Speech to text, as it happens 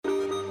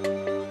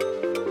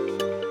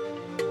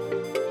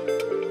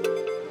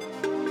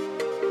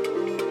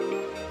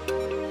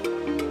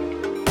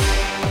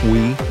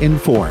we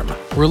inform.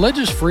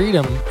 Religious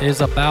freedom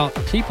is about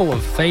people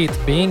of faith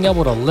being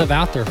able to live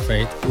out their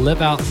faith,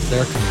 live out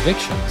their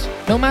convictions,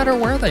 no matter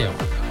where they are.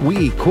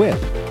 We equip.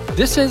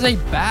 This is a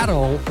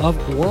battle of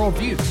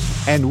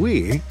worldviews. And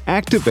we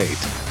activate.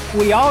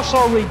 We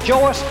also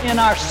rejoice in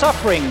our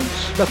sufferings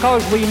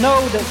because we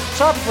know that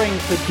suffering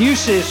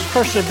produces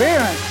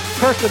perseverance,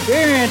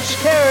 perseverance,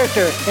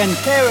 character, and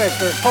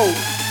character, hope.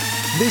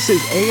 This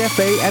is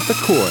AFA at the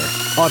Core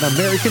on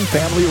American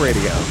Family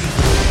Radio.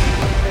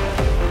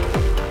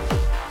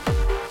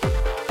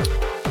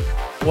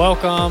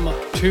 Welcome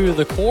to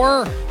The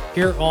Core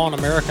here on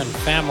American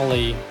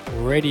Family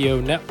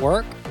Radio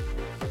Network.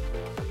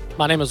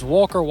 My name is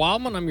Walker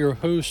Wildman. I'm your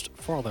host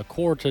for The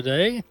Core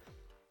today.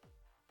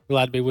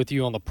 Glad to be with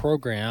you on the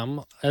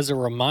program. As a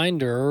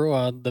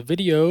reminder, the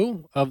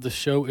video of the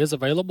show is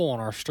available on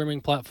our streaming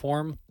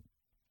platform,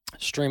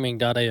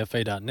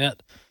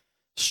 streaming.afa.net,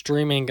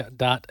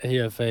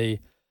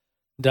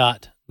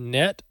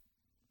 streaming.afa.net.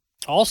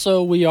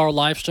 Also, we are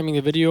live streaming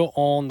the video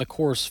on the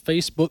Core's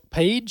Facebook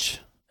page,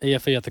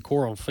 AFA at the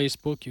Core on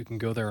Facebook. You can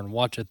go there and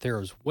watch it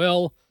there as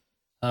well.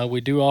 We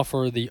do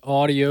offer the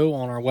audio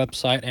on our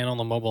website and on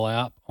the mobile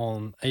app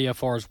on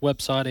AFR's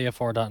website,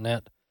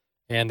 afr.net,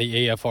 and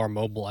the AFR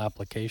mobile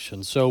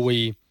application. So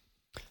we,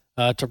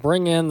 to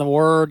bring in the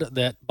word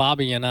that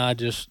Bobby and I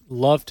just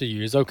love to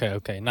use,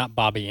 okay, not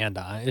Bobby and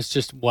I, it's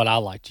just what I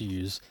like to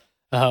use.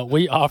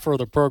 We offer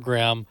the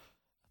program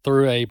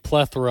through a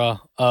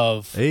plethora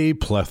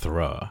venues,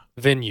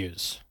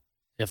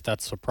 if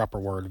that's the proper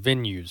word,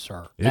 venues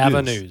or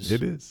avenues.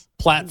 It is.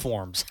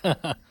 Platforms.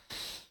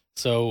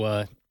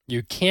 So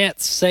you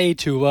can't say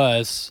to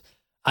us,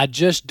 I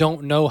just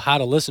don't know how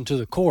to listen to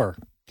the Core.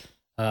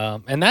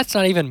 And that's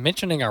not even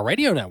mentioning our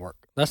radio network.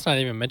 That's not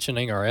even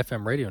mentioning our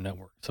FM radio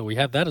network. So we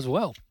have that as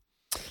well.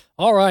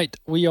 All right.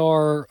 We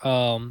are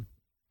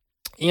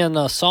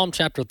in Psalm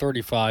chapter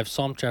 35.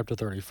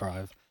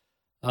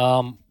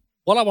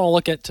 What I want to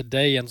look at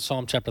today in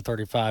Psalm chapter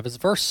 35 is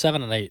verse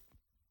 7 and 8.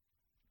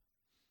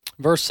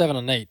 Verse 7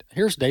 and 8.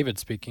 Here's David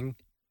speaking,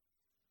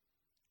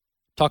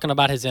 talking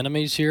about his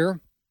enemies here.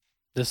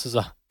 This is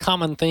a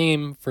common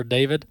theme for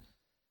David,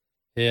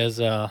 is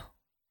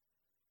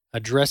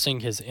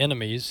addressing his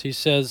enemies. He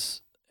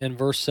says in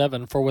verse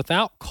 7, "For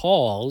without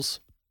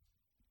cause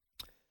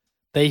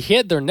they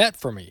hid their net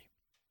for me.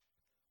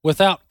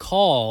 Without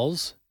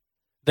cause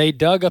they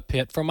dug a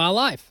pit for my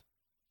life."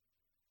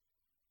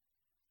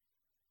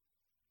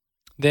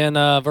 Then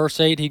verse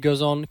 8, he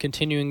goes on,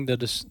 continuing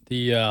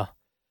the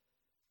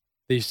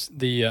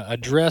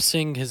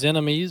addressing his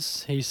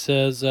enemies. He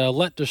says,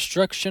 "Let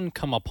destruction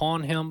come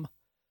upon him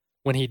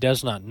when he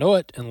does not know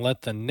it, and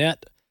let the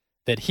net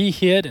that he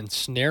hid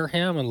ensnare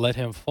him, and let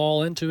him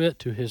fall into it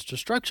to his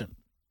destruction."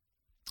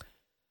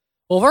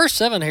 Well, verse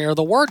 7 here,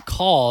 the word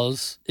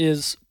cause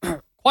is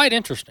quite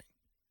interesting.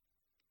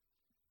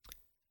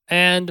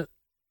 And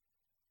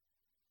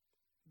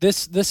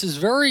this is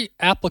very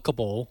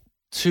applicable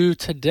to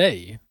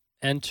today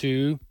and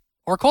to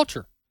our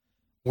culture,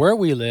 where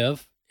we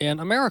live in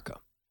America.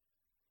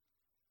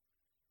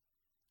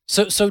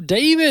 So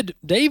David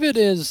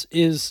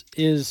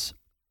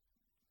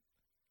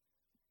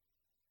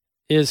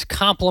is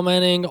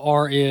complimenting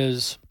or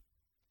is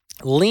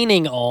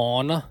leaning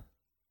on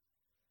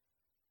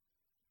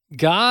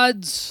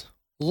God's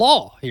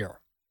law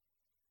here.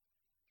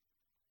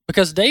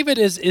 Because David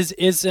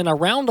is in a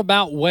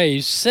roundabout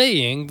way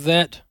saying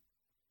that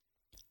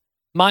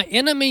my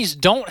enemies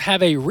don't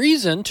have a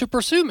reason to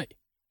pursue me.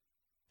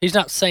 He's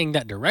not saying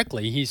that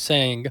directly. He's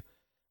saying,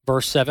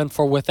 verse 7,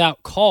 "For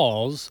without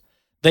cause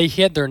they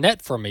hid their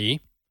net for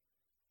me."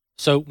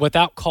 So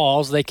without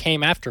cause they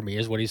came after me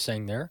is what he's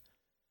saying there.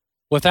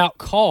 Without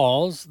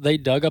cause they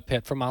dug a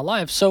pit for my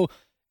life. So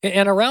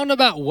in a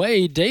roundabout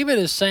way, David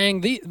is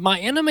saying, my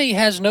enemy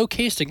has no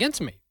case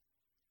against me.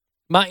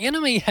 My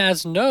enemy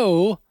has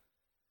no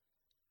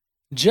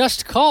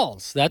just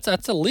cause. That's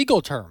a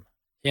legal term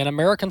in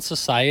American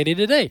society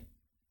today.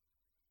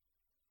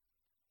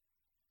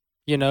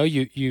 You know,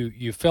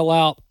 you fill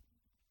out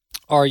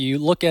or you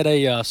look at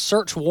a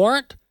search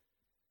warrant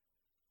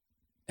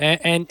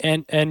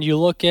and you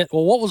look at,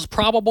 well, what was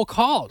probable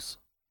cause?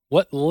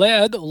 What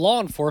led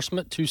law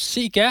enforcement to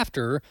seek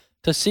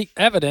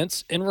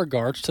evidence in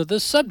regards to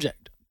this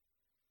subject?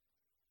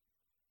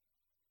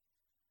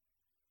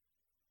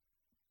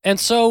 And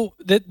so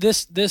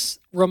this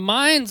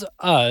reminds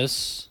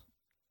us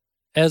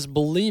as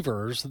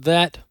believers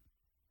that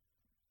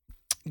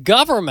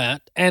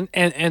government and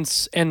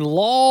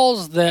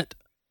laws that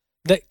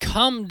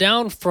come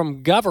down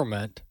from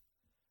government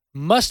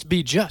must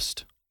be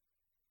just.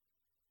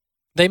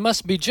 They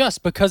must be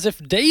just, because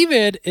if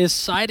David is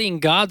citing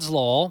God's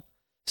law,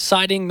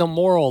 citing the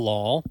moral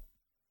law,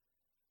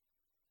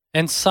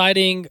 and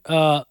citing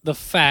the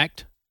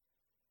fact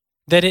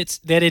that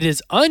it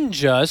is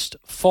unjust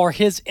for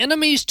his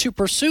enemies to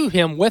pursue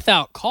him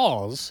without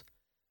cause,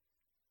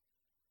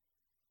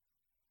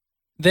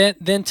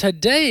 then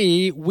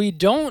today we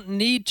don't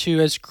need to,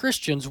 as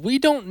Christians, we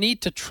don't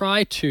need to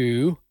try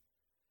to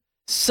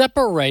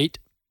separate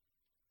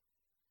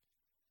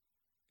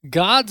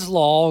God's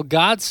law,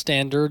 God's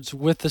standards,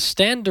 with the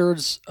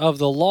standards of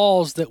the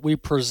laws that we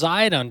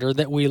preside under,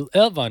 that we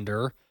live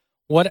under,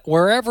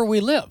 wherever we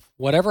live,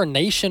 whatever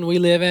nation we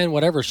live in,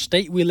 whatever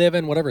state we live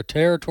in, whatever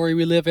territory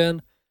we live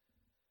in.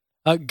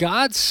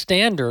 God's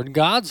standard,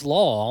 God's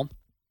law,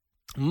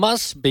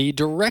 must be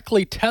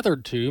directly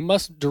tethered to,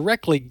 must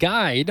directly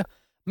guide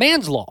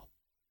man's law.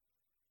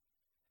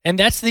 And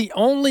that's the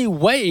only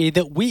way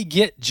that we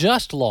get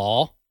just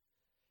law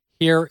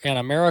here in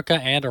America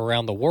and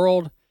around the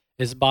world,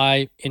 is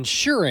by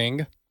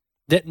ensuring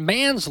that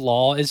man's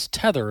law is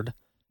tethered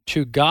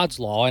to God's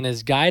law and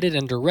is guided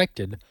and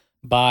directed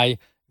by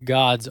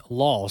God's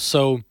law.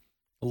 So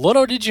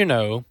little did you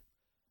know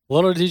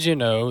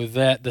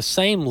that the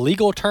same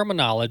legal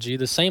terminology,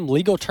 the same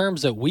legal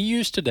terms that we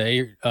use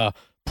today,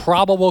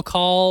 probable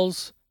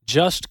cause,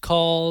 just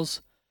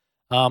cause,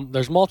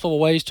 there's multiple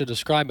ways to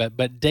describe it,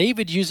 but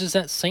David uses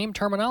that same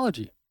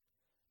terminology.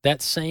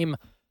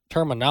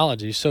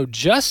 So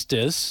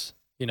justice,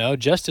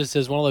 justice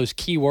is one of those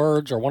key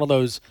words or one of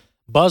those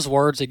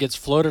buzzwords that gets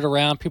floated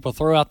around. People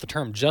throw out the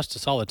term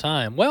justice all the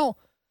time. Well,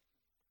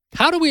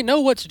 how do we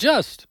know what's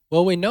just?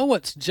 Well, we know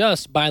what's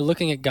just by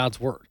looking at God's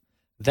word.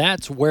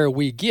 That's where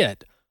we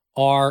get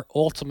our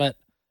ultimate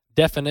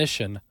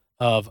definition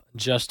of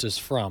justice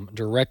from,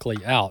 directly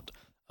out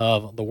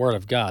of the word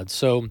of God.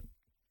 So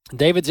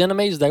David's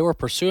enemies, they were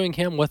pursuing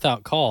him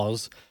without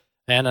cause.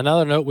 And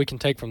another note we can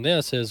take from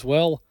this is,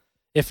 well,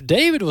 if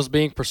David was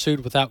being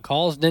pursued without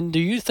cause, then do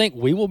you think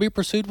we will be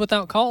pursued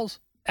without cause?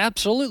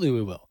 Absolutely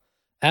we will.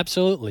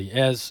 Absolutely.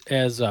 As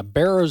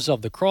bearers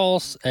of the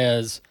cross,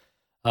 as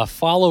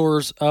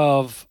followers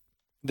of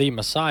the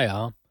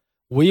Messiah,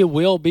 we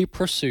will be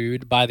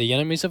pursued by the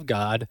enemies of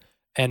God,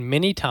 and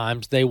many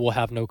times they will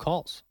have no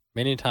cause.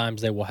 Many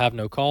times they will have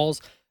no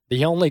cause.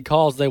 The only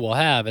cause they will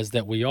have is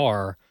that we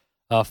are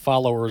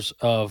followers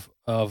of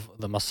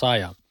the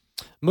Messiah.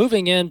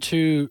 Moving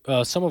into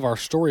some of our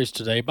stories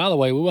today. By the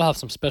way, we will have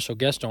some special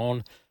guests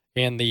on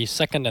in the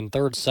second and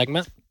third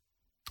segment.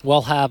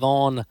 We'll have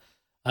on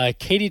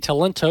Katie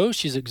Talento.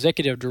 She's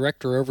executive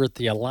director over at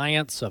the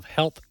Alliance of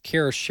Health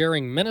Care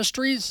Sharing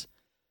Ministries.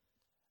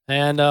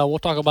 And we'll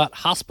talk about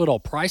hospital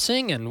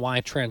pricing and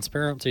why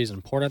transparency is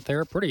important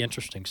there. Pretty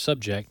interesting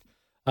subject.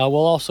 We'll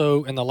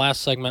also, in the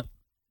last segment,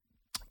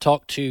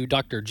 talk to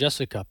Dr.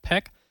 Jessica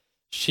Peck.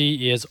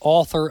 She is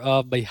author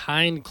of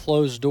Behind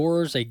Closed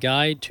Doors, a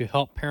guide to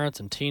help parents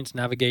and teens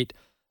navigate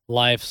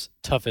life's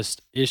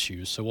toughest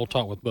issues. So we'll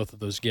talk with both of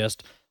those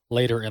guests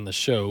later in the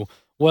show.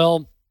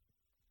 Well,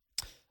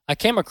 I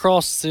came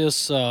across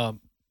this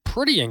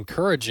pretty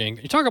encouraging.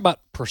 You talk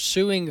about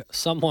pursuing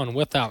someone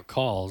without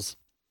cause.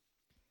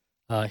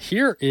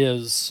 Here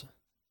is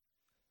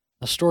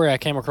a story I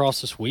came across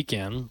this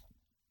weekend.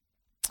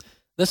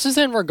 This is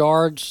in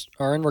regard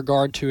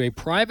to a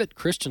private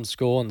Christian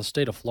school in the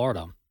state of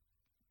Florida.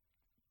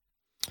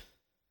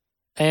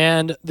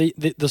 And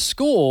the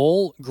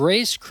school,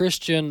 Grace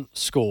Christian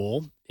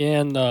School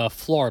in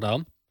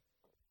Florida,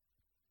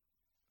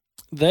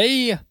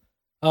 they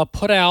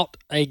put out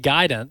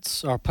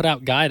guidance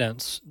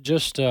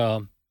just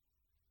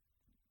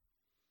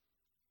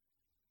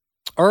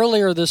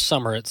earlier this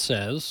summer, it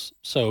says.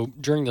 So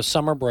during the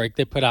summer break,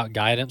 they put out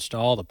guidance to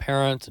all the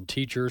parents and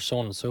teachers, so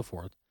on and so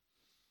forth.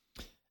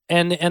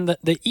 And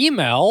the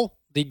email,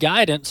 the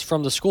guidance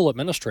from the school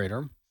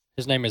administrator,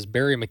 his name is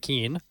Barry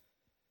McKean,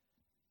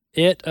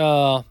 it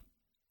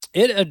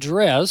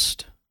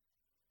addressed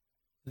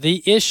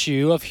the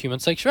issue of human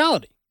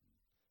sexuality.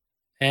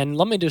 And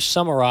let me just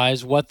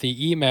summarize what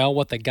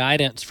the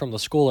guidance from the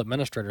school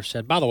administrator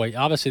said. By the way,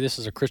 obviously this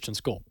is a Christian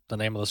school. The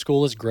name of the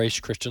school is Grace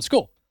Christian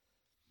School.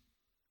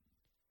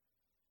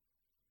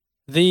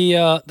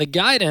 The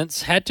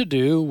guidance had to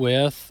do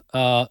with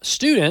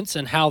students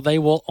and how they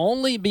will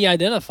only be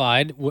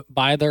identified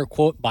by their,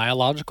 quote,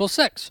 biological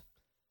sex.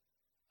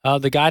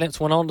 The guidance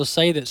went on to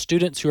say that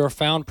students who are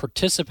found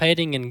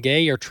participating in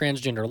gay or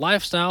transgender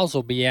lifestyles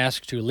will be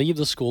asked to leave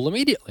the school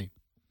immediately.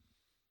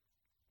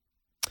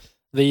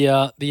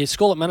 The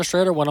school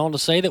administrator went on to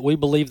say that we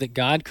believe that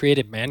God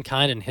created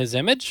mankind in his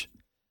image,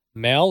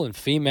 male and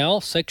female,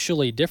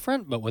 sexually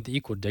different, but with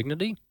equal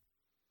dignity.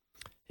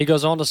 He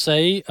goes on to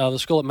say, the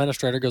school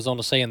administrator goes on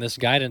to say in this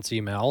guidance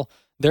email,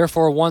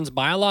 therefore one's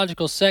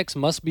biological sex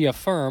must be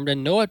affirmed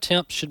and no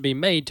attempt should be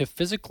made to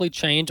physically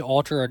change,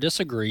 alter, or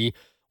disagree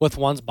with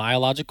one's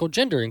biological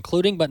gender,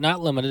 including but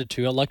not limited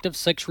to elective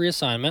sex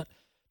reassignment,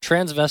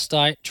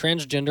 transvestite,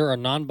 transgender, or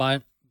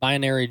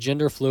non-binary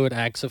gender fluid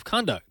acts of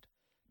conduct.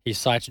 He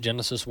cites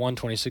Genesis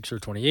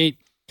 1:26-28.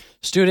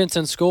 Students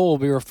in school will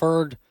be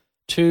referred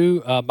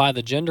to by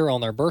the gender on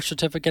their birth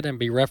certificate and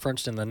be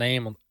referenced in the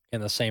name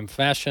in the same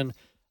fashion.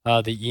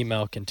 The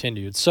email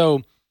continued.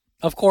 So,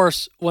 of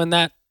course, when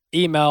that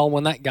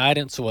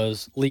guidance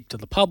was leaked to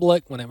the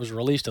public, when it was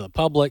released to the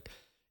public,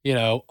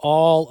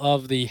 all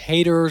of the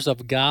haters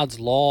of God's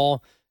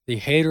law, the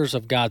haters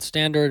of God's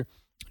standard,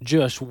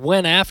 just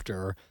went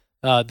after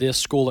this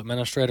school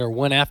administrator,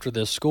 went after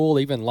this school,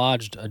 even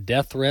lodged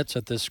death threats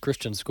at this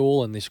Christian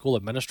school and the school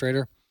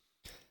administrator.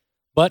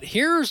 But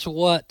here's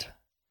what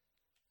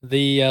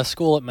the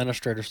school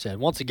administrator said.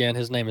 Once again,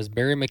 his name is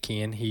Barry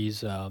McKeon.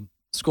 He's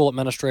school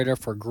administrator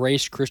for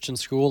Grace Christian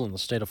School in the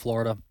state of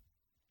Florida.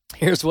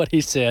 Here's what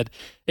he said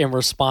in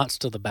response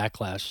to the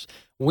backlash.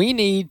 We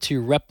need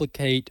to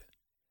replicate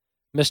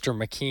Mr.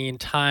 McKeon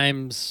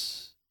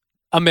times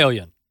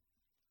 1,000,000.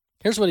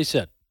 Here's what he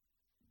said.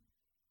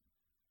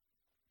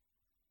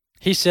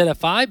 He said,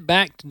 if I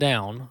backed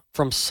down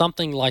from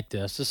something like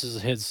this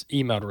is his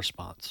emailed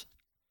response,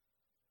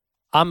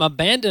 I'm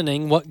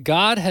abandoning what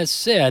God has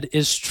said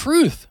is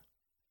truth.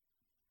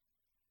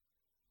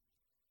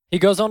 He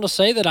goes on to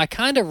say that I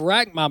kind of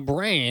racked my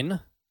brain,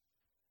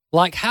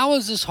 like, how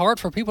is this hard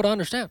for people to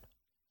understand?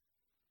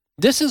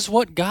 This is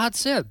what God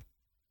said.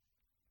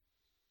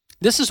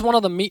 This is one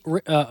of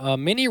the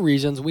many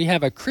reasons we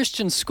have a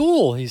Christian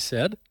school, he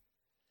said,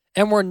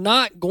 and we're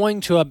not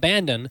going to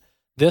abandon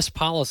this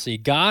policy.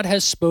 God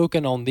has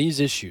spoken on these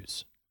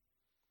issues.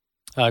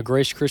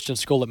 Grace Christian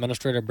School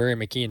Administrator Barry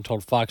McKeon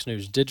told Fox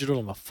News Digital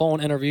in a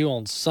phone interview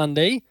on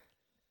Sunday.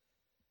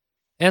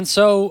 And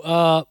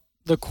so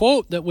the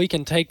quote that we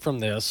can take from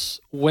this,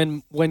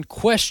 when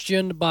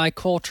questioned by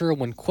culture,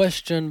 when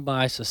questioned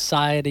by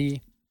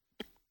society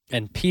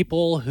and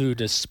people who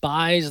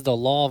despise the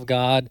law of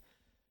God,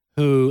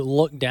 who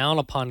look down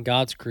upon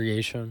God's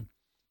creation,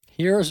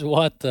 here's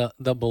what the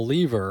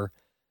believer,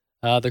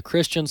 the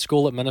Christian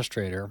school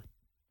administrator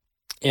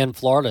in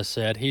Florida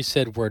said. He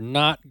said, we're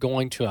not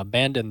going to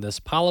abandon this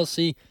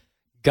policy.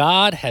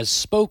 God has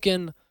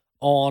spoken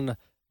on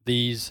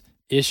these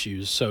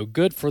issues. So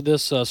good for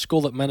this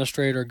school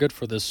administrator, good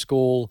for this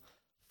school,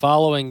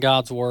 following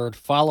God's word,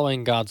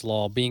 following God's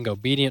law, being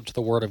obedient to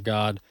the word of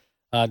God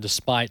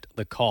despite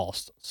the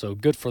cost. So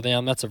good for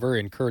them. That's a very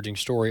encouraging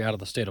story out of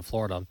the state of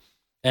Florida.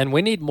 And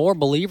we need more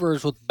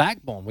believers with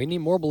backbone. We need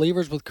more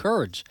believers with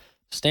courage,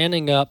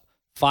 standing up,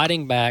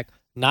 fighting back,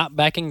 not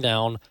backing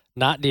down,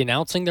 not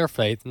denouncing their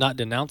faith, not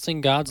denouncing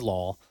God's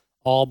law,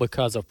 all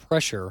because of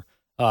pressure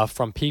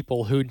from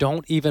people who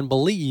don't even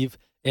believe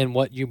in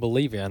what you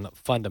believe in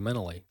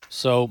fundamentally.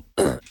 So,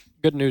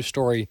 good news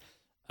story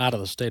out of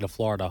the state of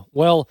Florida.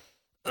 Well,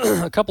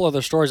 a couple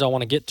other stories I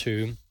want to get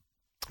to.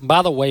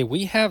 By the way,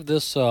 we have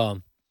this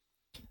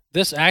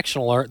this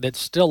action alert that's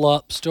still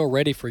up, still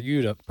ready for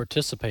you to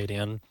participate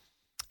in,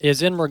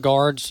 is in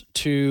regards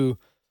to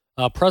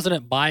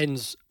President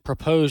Biden's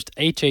proposed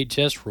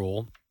HHS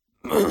rule,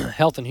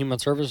 Health and Human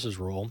Services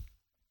rule.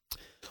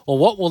 Well,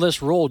 what will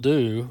this rule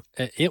do?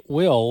 It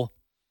will,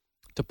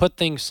 to put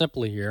things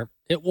simply here,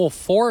 it will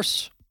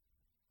force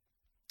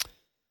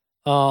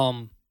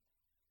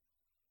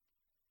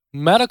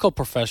medical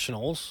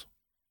professionals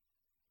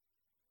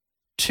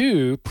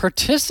to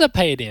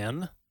participate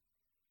in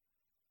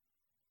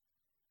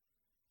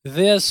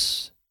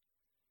this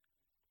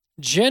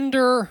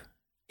gender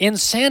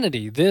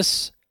insanity,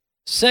 this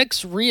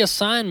sex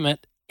reassignment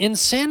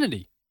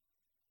insanity.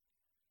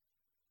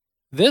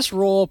 This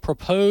rule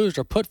proposed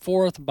or put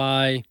forth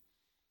by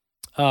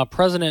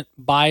President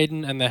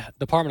Biden and the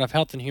Department of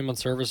Health and Human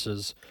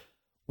Services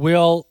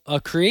will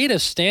create a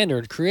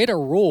standard, create a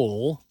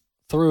rule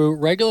through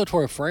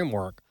regulatory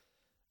framework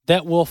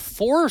that will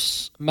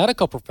force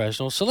medical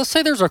professionals. So let's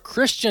say there's a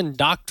Christian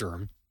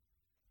doctor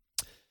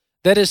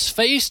that is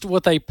faced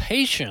with a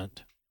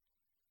patient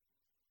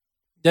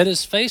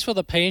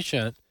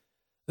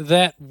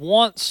that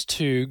wants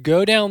to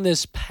go down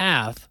this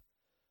path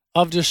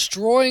of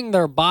destroying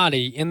their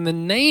body in the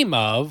name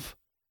of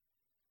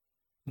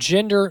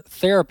gender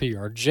therapy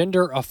or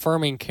gender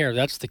affirming care.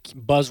 That's the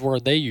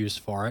buzzword they use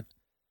for it.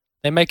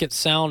 They make it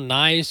sound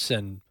nice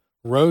and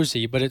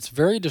rosy, but it's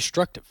very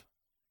destructive.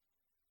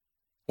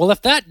 Well,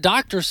 if that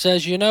doctor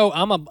says, you know,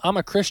 I'm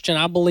a Christian,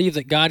 I believe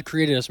that God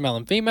created us male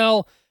and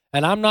female,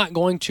 and I'm not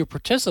going to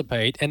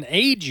participate and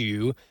aid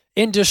you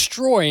in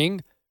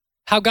destroying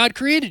how God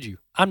created you.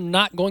 I'm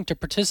not going to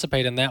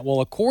participate in that.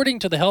 Well, according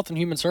to the Health and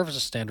Human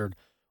Services Standard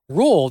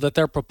rule that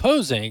they're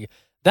proposing,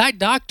 that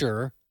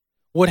doctor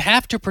would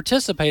have to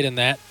participate in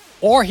that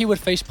or he would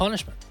face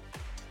punishment.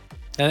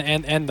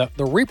 And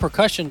the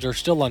repercussions are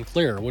still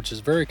unclear, which is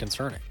very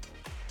concerning.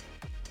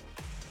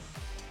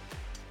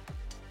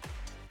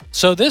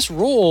 So this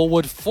rule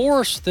would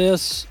force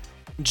this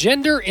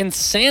gender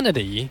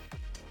insanity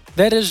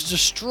that is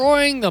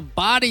destroying the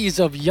bodies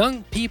of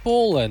young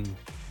people and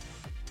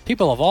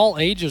people of all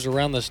ages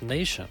around this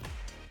nation.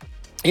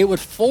 It would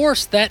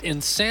force that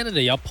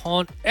insanity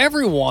upon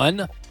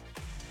everyone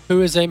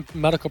who is a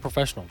medical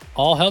professional.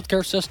 All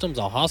healthcare systems,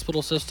 all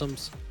hospital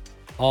systems,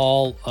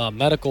 all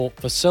medical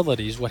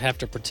facilities would have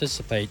to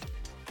participate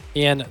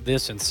in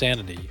this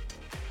insanity.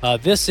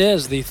 This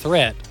is the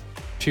threat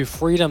to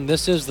freedom.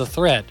 This is the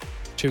threat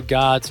to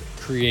God's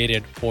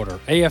created order.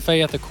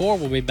 AFA at the Core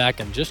will be back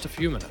in just a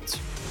few minutes.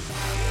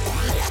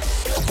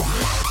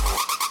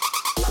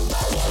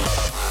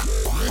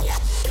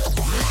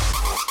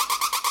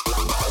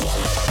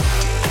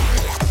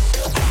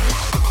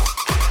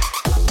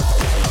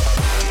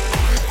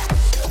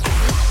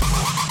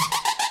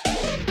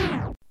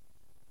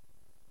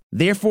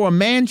 Therefore a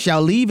man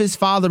shall leave his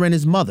father and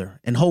his mother,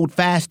 and hold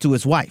fast to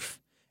his wife,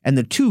 and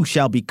the two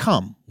shall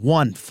become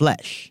one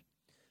flesh.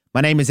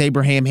 My name is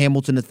Abraham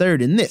Hamilton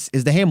III, and this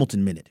is the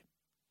Hamilton Minute.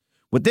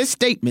 With this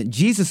statement,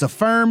 Jesus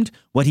affirmed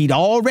what he'd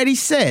already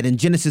said in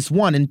Genesis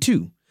 1 and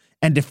 2,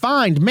 and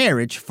defined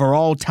marriage for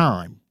all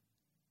time.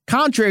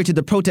 Contrary to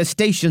the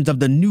protestations of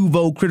the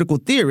nouveau critical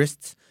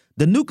theorists,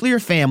 the nuclear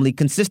family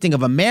consisting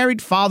of a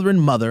married father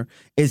and mother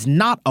is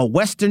not a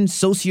Western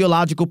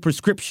sociological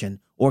prescription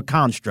or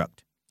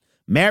construct.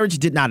 Marriage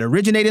did not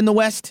originate in the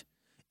West.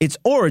 Its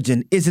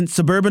origin isn't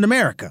suburban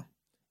America.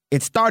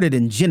 It started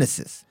in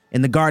Genesis,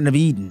 in the Garden of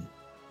Eden.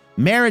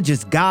 Marriage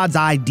is God's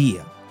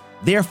idea.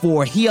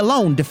 Therefore, he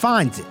alone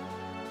defines it.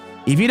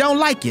 If you don't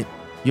like it,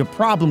 your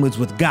problem is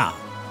with God,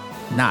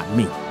 not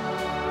me.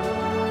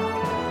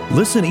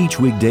 Listen each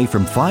weekday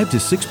from 5 to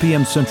 6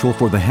 p.m. Central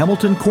for the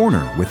Hamilton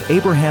Corner with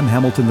Abraham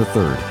Hamilton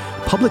III,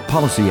 Public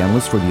Policy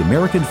Analyst for the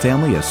American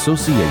Family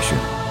Association.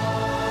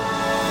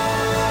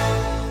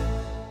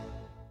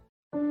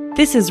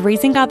 This is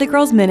Raising Godly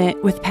Girls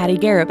Minute with Patty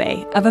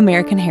Garibay of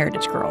American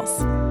Heritage Girls.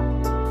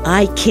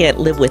 I can't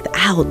live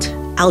without.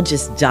 I'll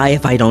just die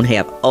if I don't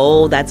have.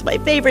 Oh, that's my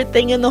favorite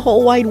thing in the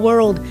whole wide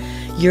world.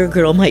 Your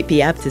girl might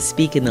be apt to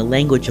speak in the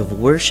language of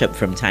worship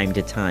from time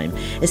to time,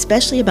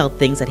 especially about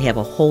things that have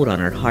a hold on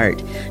her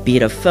heart, be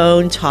it a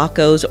phone,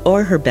 tacos,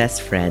 or her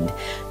best friend.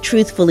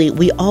 Truthfully,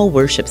 we all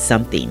worship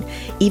something.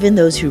 Even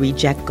those who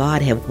reject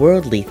God have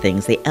worldly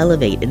things they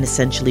elevate and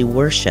essentially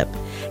worship.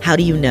 How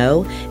do you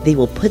know? They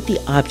will put the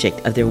object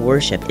of their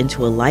worship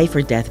into a life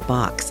or death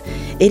box.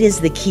 It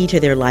is the key to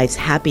their life's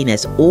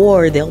happiness,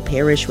 or they'll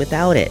perish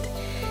without it.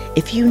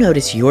 If you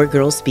notice your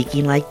girl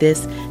speaking like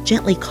this,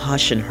 gently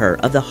caution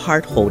her of the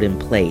heart hold in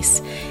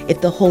place.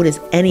 If the hold is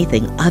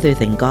anything other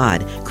than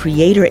God,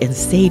 Creator and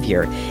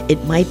Savior,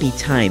 it might be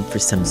time for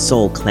some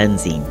soul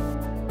cleansing.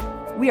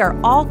 We are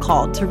all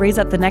called to raise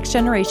up the next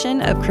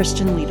generation of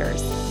Christian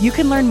leaders. You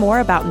can learn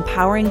more about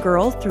empowering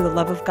girls through the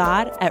love of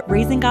God at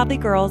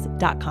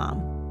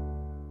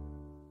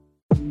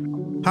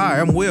raisinggodlygirls.com. Hi,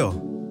 I'm Will.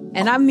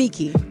 And I'm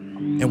Miki.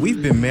 And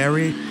we've been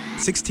married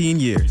 16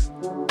 years.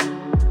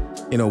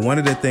 You know, one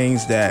of the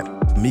things that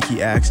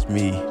Miki asked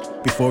me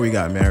before we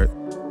got married,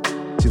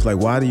 she was like,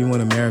 why do you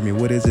want to marry me?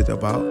 What is it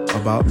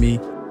about me?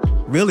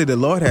 Really, the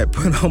Lord had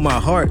put on my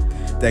heart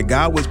that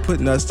God was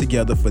putting us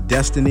together for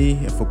destiny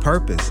and for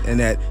purpose, and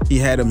that he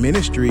had a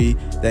ministry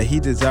that he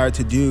desired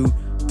to do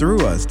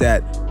through us,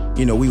 that,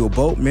 you know, we were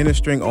both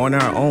ministering on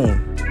our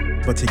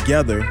own, but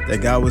together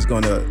that God was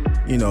going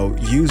to, you know,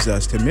 use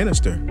us to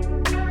minister.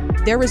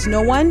 There is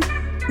no one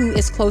who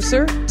is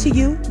closer to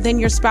you than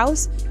your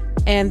spouse,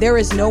 and there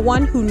is no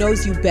one who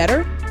knows you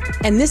better,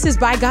 and this is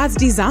by God's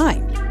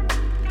design.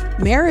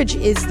 Marriage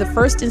is the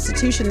first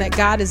institution that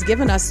God has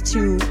given us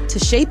to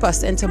shape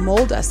us and to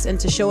mold us and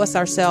to show us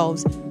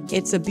ourselves.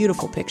 It's a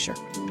beautiful picture.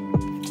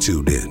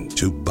 Tune in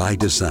to By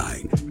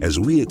Design as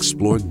we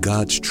explore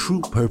God's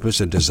true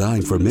purpose and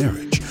design for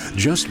marriage.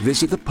 Just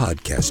visit the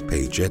podcast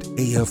page at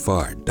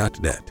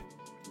afr.net.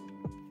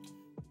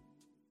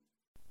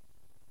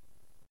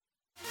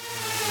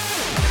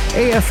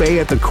 AFA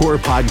at the Core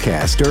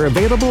podcast are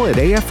available at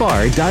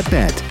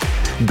afr.net.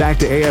 Back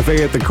to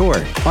AFA at the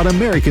Core on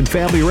American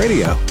Family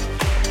Radio.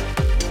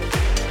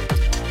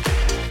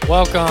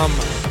 Welcome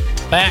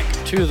back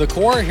to the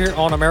Core here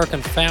on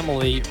American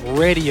Family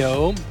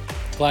Radio.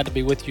 Glad to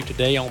be with you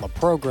today on the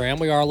program.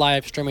 We are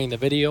live streaming the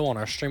video on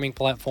our streaming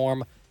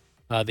platform.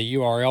 The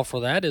URL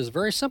for that is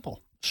very simple,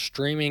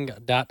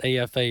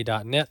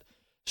 streaming.afa.net,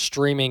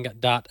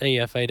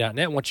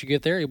 streaming.afa.net. Once you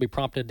get there, you'll be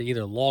prompted to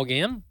either log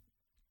in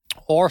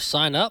or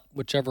sign up,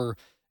 whichever.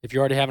 If you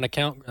already have an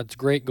account, that's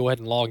great. Go ahead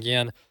and log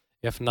in.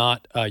 If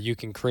not, you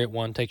can create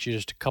one. It takes you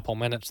just a couple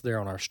minutes there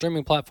on our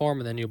streaming platform,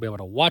 and then you'll be able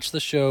to watch the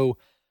show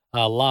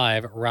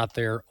live right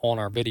there on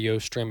our video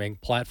streaming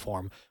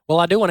platform. Well,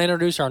 I do want to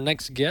introduce our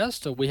next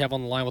guest. We have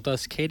on the line with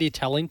us Katie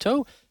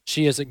Talento.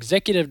 She is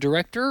Executive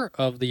Director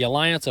of the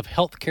Alliance of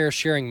Healthcare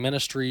Sharing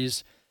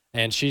Ministries,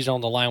 and she's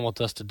on the line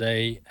with us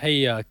today.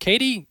 Hey,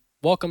 Katie,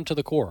 welcome to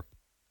the Core.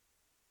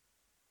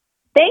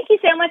 Thank you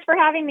so much for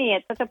having me.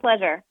 It's such a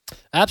pleasure.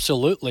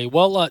 Absolutely.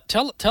 Well,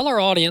 tell our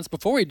audience,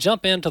 before we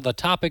jump into the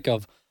topic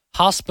of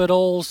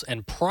hospitals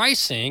and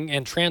pricing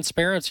and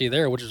transparency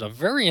there, which is a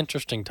very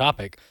interesting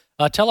topic,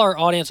 tell our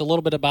audience a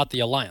little bit about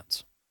the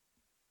Alliance.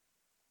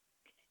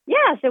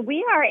 Yeah, so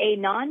we are a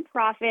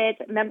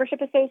nonprofit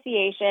membership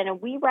association, and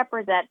we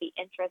represent the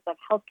interests of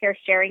healthcare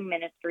sharing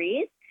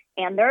ministries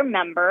and their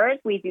members.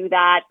 We do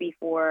that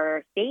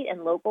before state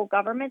and local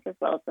governments as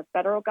well as the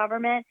federal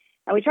government.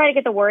 And we try to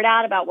get the word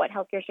out about what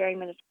healthcare sharing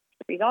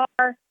ministries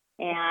are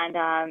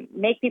and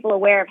make people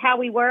aware of how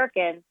we work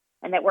and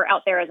that we're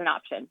out there as an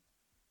option.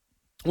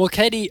 Well,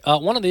 Katie,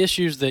 one of the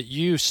issues that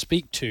you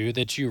speak to,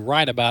 that you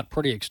write about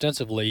pretty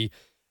extensively,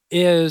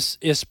 is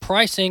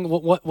pricing,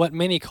 what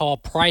many call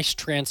price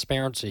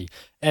transparency,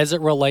 as it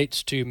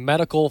relates to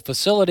medical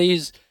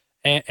facilities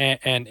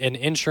and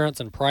insurance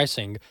and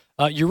pricing.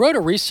 You wrote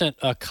a recent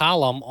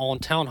column on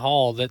Town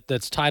Hall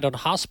that's titled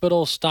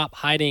 "Hospitals Stop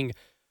Hiding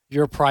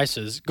Your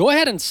Prices." Go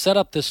ahead and set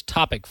up this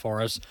topic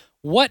for us.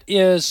 What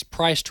is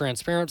price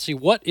transparency?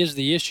 What is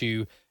the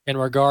issue? in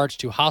regards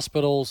to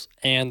hospitals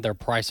and their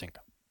pricing?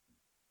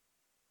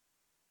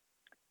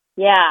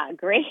 Yeah,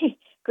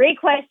 great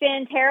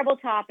question. Terrible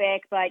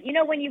topic. But,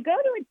 when you go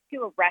to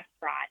a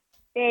restaurant,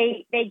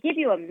 they give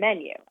you a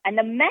menu. And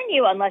the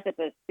menu, unless it's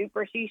a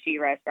super sushi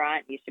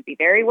restaurant, you should be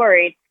very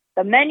worried.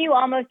 The menu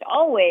almost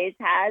always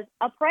has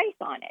a price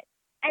on it.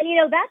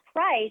 And, that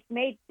price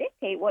may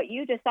dictate what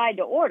you decide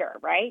to order,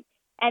 right?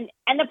 And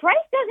the price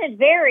doesn't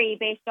vary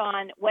based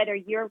on whether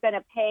you're going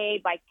to pay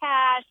by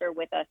cash or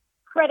with a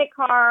credit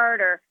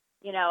card or,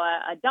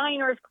 a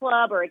diners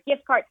club or a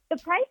gift card. The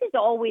price is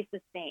always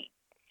the same.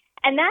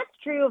 And that's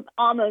true of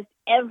almost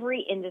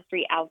every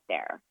industry out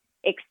there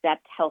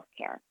except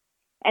healthcare.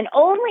 And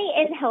only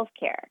in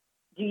healthcare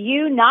do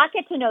you not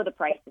get to know the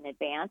price in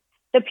advance.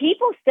 The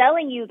people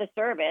selling you the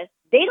service,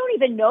 they don't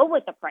even know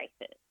what the price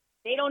is.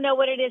 They don't know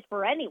what it is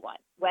for anyone,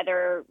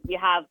 whether you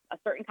have a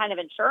certain kind of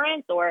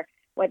insurance or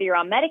whether you're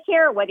on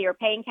Medicare or whether you're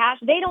paying cash.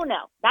 They don't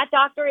know. That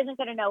doctor isn't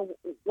going to know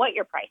what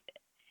your price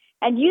is.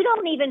 And you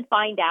don't even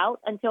find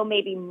out until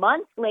maybe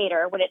months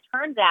later when it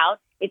turns out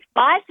it's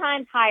 5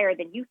 times higher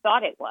than you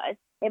thought it was.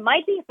 It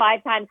might be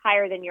 5 times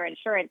higher than your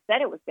insurance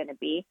said it was going to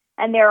be.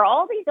 And there are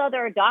all these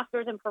other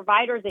doctors and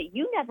providers that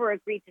you never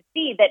agreed to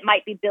see that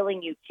might be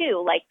billing you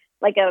too,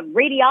 like a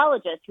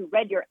radiologist who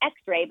read your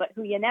x-ray but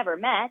who you never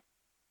met.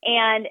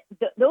 And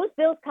those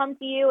bills come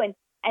to you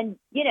and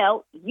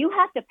you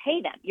have to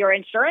pay them. Your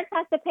insurance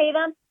has to pay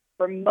them.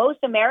 For most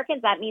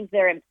Americans, that means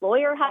their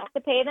employer has to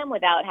pay them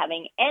without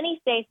having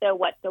any say-so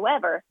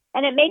whatsoever.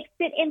 And it makes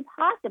it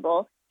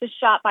impossible to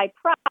shop by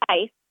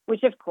price,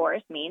 which of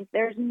course means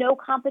there's no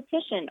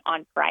competition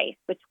on price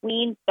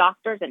between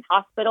doctors and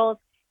hospitals,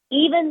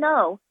 even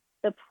though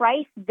the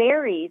price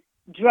varies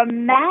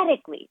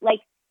dramatically, like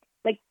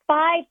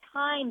 5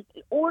 times,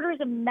 orders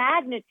of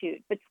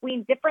magnitude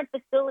between different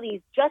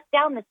facilities just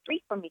down the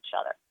street from each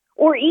other,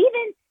 or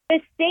even the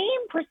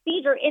same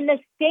procedure in the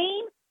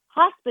same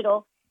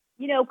hospital,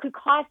 could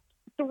cost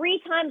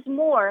 3 times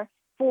more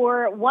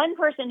for one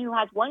person who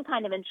has one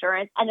kind of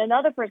insurance and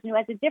another person who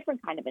has a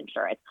different kind of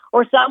insurance,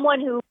 or someone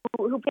who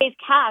pays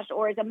cash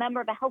or is a member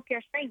of a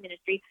healthcare sharing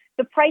ministry.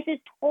 The price is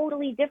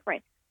totally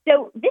different.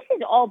 So this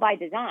is all by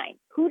design.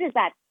 Who does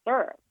that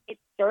serve? It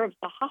serves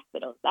the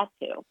hospitals. That's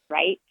who,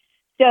 right?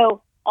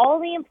 So all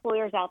the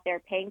employers out there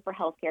paying for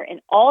healthcare and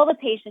all the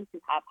patients who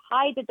have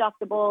high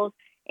deductibles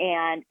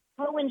and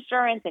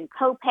co-insurance and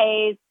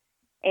co-pays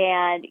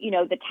and,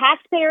 the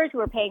taxpayers who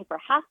are paying for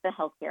half the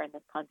healthcare in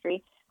this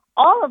country,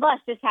 all of us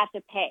just have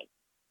to pay.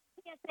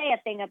 We can't say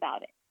a thing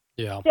about it.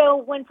 Yeah. So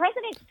when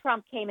President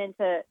Trump came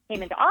into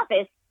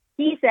office,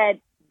 he said,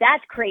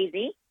 that's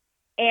crazy.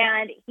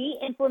 And he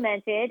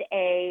implemented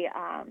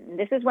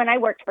this is when I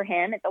worked for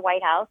him at the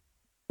White House,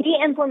 he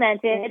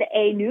implemented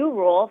a new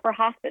rule for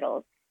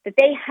hospitals that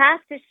they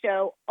have to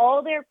show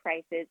all their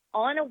prices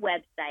on a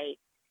website.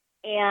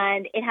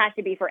 And it has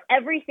to be for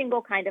every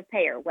single kind of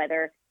payer,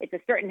 whether it's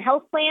a certain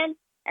health plan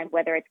and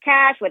whether it's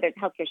cash, whether it's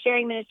healthcare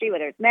sharing ministry,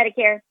 whether it's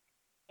Medicare.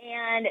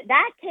 And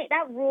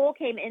that rule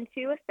came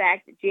into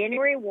effect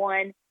January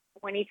 1,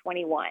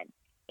 2021.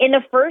 In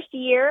the first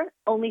year,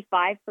 only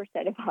 5%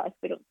 of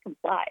hospitals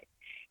complied.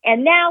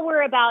 And now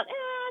we're about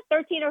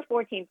 13 or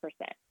 14%.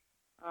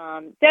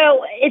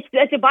 So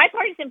it's a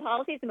bipartisan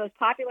policy. It's the most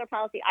popular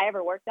policy I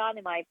ever worked on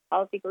in my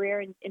policy career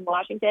in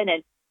Washington.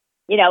 And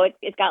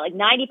it's got like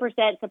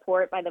 90%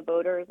 support by the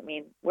voters. I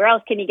mean, where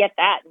else can you get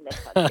that in this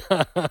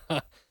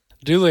country?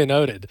 Duly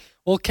noted.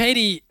 Well,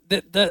 Katie,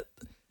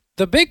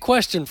 the big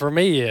question for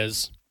me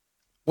is,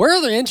 where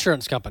are the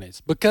insurance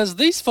companies? Because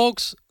these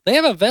folks, they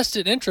have a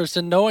vested interest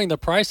in knowing the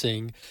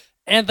pricing,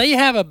 and they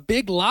have a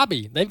big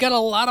lobby. They've got a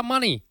lot of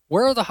money.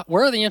 Where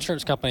are the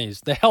insurance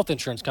companies, the health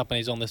insurance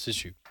companies on this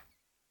issue?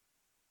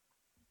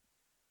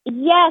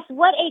 Yes,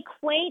 what a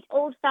quaint,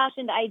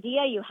 old-fashioned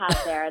idea you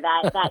have there,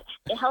 that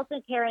health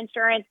and care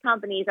insurance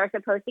companies are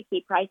supposed to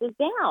keep prices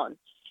down.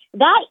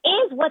 That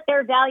is what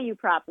their value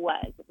prop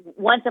was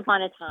once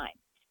upon a time.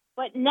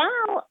 But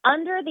now,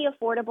 under the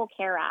Affordable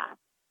Care Act,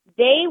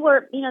 they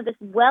were, this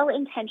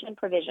well-intentioned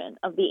provision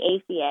of the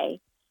ACA,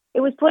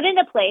 it was put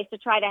into place to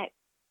try to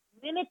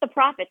limit the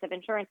profits of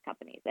insurance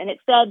companies. And it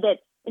said that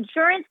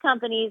insurance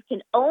companies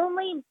can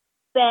only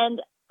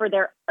spend for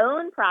their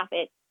own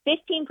profit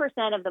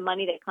 15% of the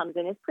money that comes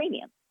in as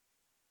premium.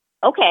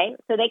 Okay,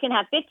 so they can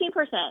have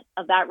 15%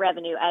 of that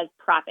revenue as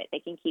profit. They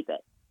can keep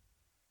it.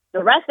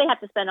 The rest they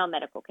have to spend on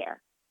medical care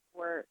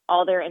for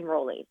all their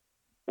enrollees.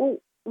 Well,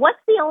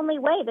 what's the only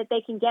way that they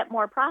can get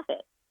more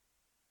profit?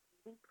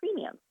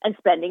 Premium and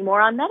spending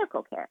more on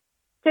medical care.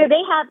 So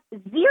they have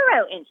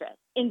zero interest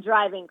in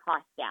driving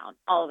costs down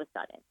all of a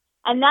sudden.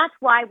 And that's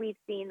why we've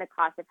seen the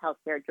cost of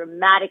healthcare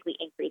dramatically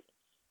increase.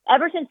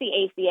 Ever since the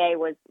ACA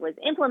was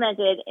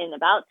implemented in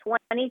about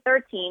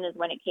 2013 is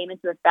when it came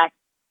into effect,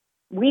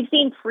 we've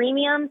seen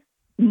premiums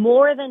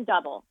more than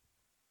double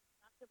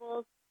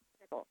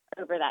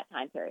over that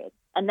time period.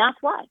 And that's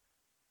why.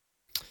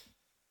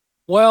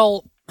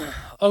 Well,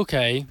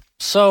 okay.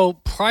 So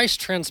price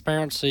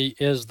transparency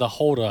is the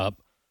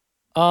holdup.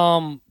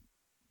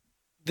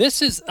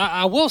 this is,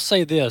 I will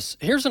say this.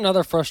 Here's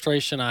another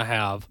frustration I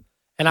have,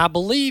 and I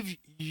believe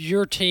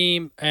your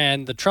team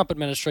and the Trump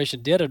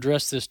administration did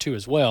address this too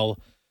as well,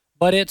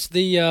 but it's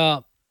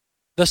the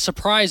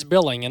surprise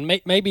billing, and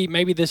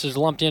maybe this is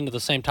lumped into the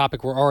same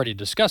topic we're already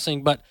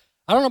discussing, but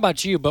I don't know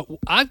about you, but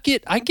I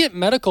get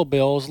medical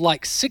bills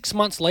like 6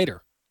 months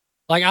later.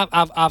 Like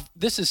I've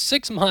this is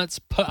 6 months.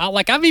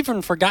 Like I've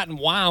even forgotten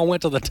why I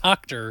went to the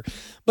doctor,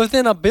 but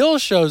then a bill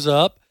shows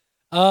up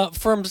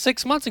from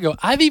 6 months ago.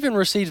 I've even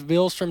received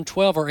bills from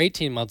 12 or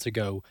 18 months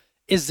ago.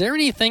 Is there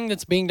anything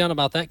that's being done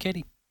about that,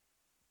 Katie?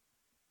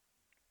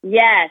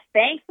 Yes,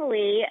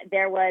 thankfully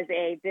there was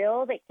a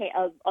bill that came,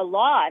 a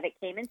law that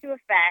came into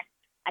effect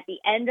at the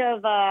end of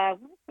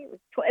it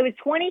was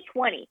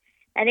 2020,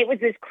 and it was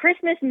this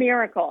Christmas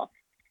miracle.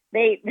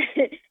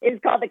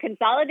 It's called the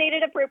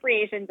Consolidated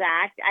Appropriations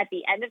Act at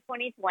the end of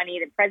 2020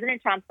 that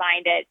President Trump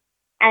signed it,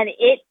 and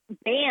it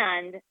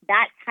banned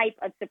that type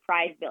of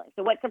surprise billing.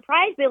 So what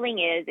surprise billing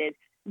is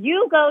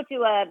you go to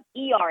a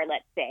ER,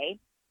 let's say,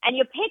 and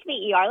you pick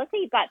the ER. Let's say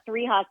you've got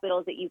 3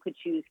 hospitals that you could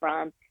choose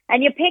from,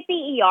 and you pick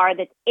the ER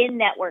that's in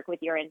network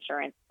with your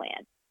insurance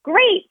plan.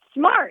 Great,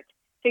 smart.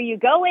 So you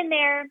go in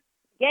there,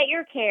 get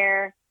your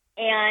care,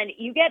 and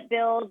you get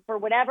billed for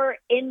whatever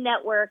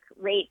in-network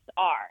rates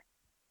are.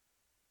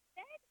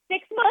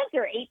 6 months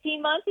or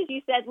 18 months, as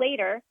you said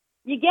later,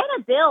 you get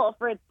a bill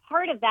for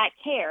part of that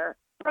care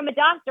from a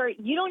doctor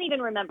you don't even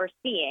remember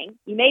seeing,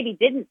 you maybe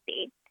didn't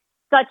see,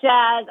 such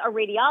as a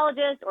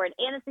radiologist or an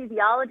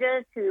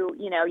anesthesiologist who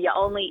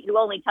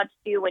only touched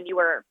you when you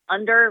were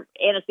under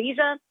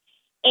anesthesia,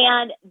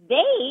 and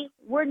they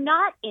were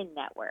not in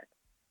network.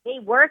 They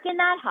work in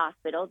that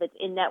hospital that's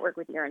in network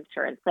with your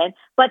insurance plan,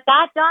 but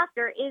that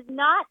doctor is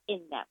not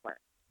in network,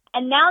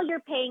 and now you're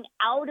paying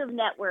out of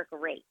network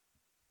rates.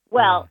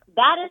 Well,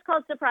 that is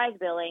called surprise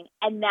billing,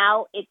 and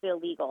now it's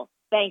illegal.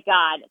 Thank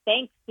God.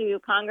 Thanks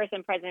to Congress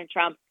and President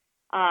Trump.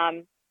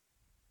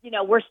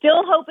 We're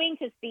still hoping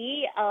to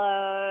see,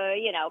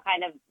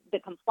 kind of the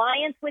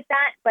compliance with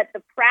that, but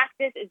the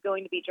practice is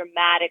going to be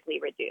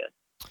dramatically reduced.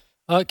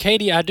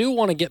 Katie, I do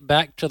want to get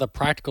back to the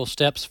practical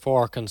steps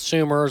for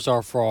consumers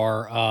or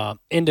for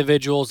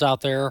individuals out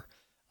there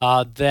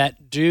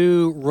that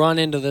do run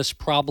into this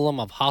problem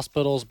of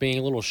hospitals being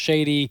a little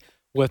shady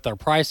with their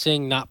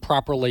pricing, not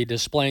properly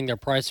displaying their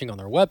pricing on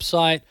their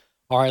website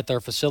or at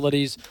their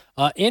facilities.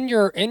 In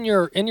your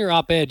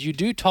op-ed, you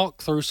do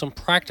talk through some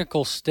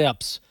practical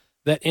steps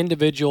that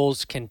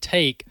individuals can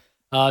take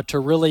to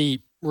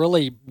really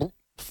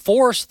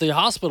force the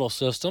hospital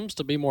systems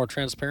to be more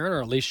transparent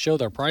or at least show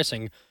their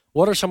pricing.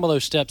 What are some of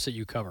those steps that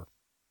you cover?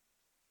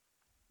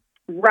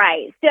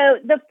 Right. So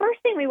the first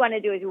thing we want to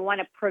do is we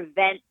want to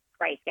prevent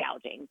price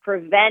gouging,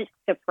 prevent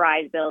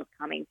surprise bills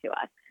coming to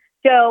us.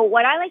 So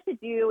what I like to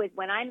do is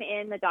when I'm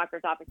in the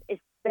doctor's office,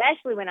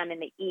 especially when I'm in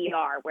the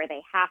ER where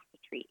they have to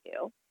treat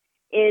you,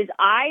 is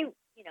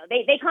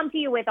they come to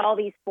you with all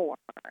these forms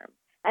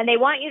and they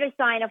want you to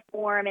sign a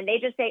form and they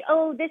just say,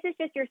 oh, this is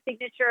just your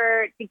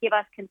signature to give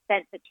us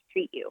consent to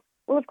treat you.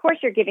 Well, of course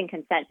you're giving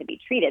consent to be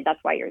treated. That's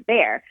why you're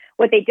there.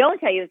 What they don't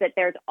tell you is that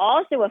there's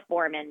also a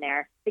form in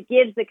there that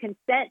gives the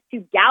consent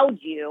to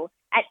gouge you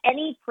at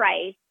any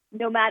price.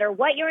 No matter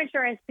what your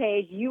insurance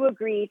pays, you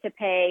agree to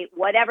pay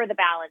whatever the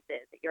balance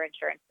is that your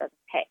insurance doesn't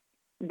pay.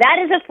 That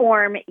is a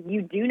form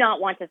you do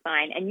not want to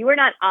sign, and you are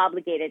not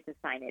obligated to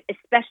sign it,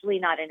 especially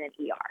not in an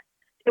ER.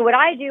 So what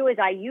I do is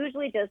I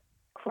usually just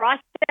cross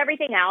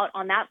everything out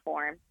on that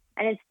form,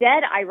 and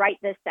instead I write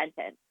this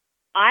sentence.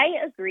 I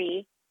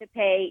agree to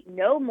pay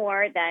no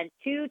more than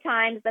 2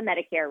 times the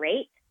Medicare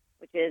rate,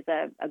 which is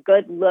a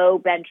good low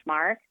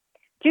benchmark,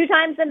 2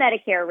 times the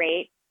Medicare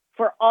rate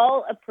for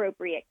all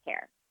appropriate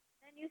care.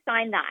 You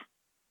sign that.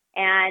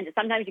 And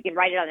sometimes you can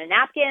write it on a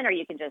napkin or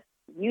you can just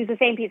use the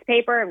same piece of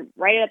paper and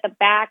write it at the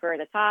back or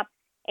the top.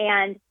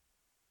 And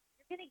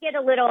you're going to get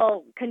a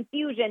little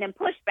confusion and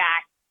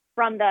pushback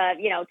from the,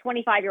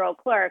 25-year-old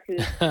clerk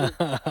who's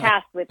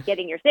tasked with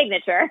getting your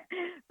signature.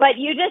 But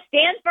you just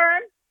stand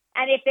firm.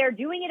 And if they're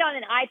doing it on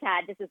an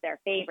iPad, this is their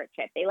favorite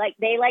trick. They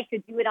like to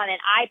do it on an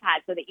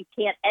iPad so that you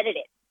can't edit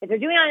it. If they're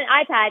doing it on an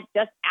iPad,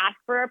 just ask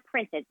for a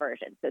printed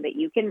version so that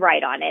you can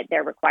write on it.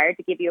 They're required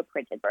to give you a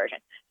printed version.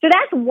 So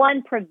that's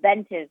one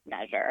preventive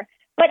measure.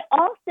 But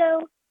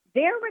also,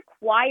 they're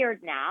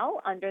required now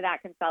under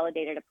that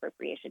Consolidated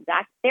Appropriations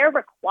Act, they're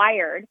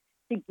required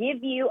to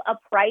give you a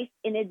price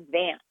in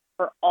advance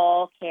for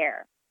all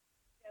care.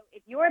 So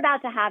if you're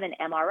about to have an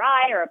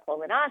MRI or a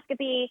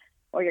colonoscopy,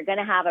 or you're going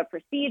to have a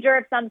procedure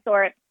of some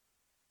sort,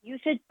 you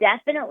should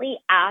definitely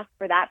ask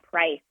for that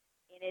price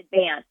in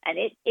advance. And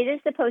it is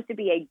supposed to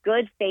be a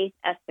good faith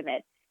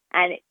estimate.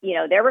 And,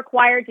 they're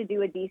required to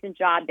do a decent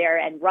job there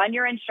and run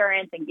your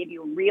insurance and give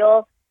you a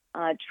real,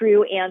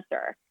 true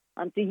answer.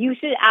 So you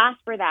should ask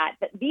for that.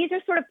 But these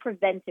are sort of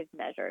preventive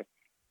measures.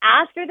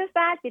 After the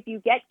fact, if you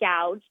get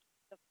gouged,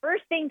 the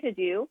first thing to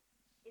do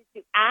is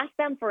to ask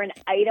them for an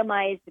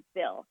itemized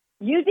bill.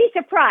 You'd be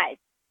surprised.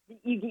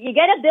 You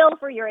get a bill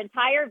for your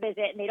entire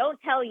visit, and they don't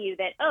tell you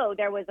that, oh,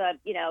 there was a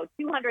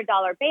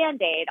 $200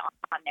 Band-Aid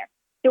on there.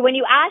 So when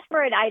you ask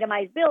for an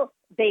itemized bill,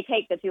 they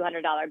take the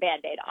 $200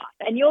 Band-Aid off.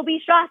 And you'll be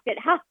shocked at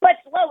how much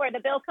lower the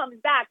bill comes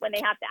back when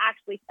they have to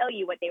actually tell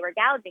you what they were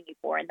gouging you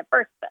for in the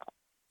first bill.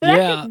 So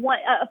that's just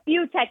a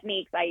few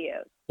techniques I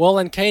use. Well,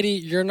 and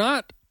Katie,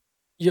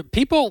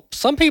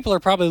 some people are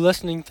probably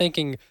listening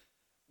thinking,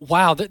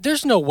 wow,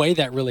 there's no way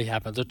that really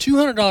happens. A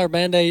 $200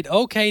 Band-Aid.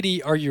 Oh,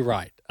 Katie, are you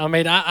right? I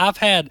mean, I've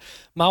had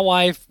my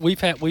wife. We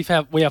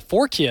have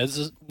 4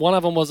 kids. One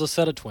of them was a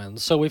set of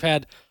twins. So we've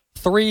had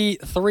three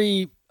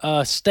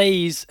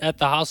stays at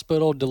the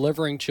hospital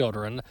delivering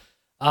children,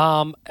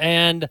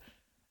 and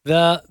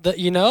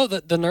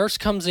the nurse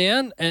comes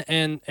in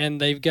and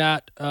they've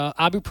got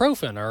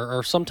ibuprofen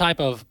or some type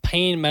of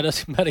pain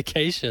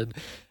medication,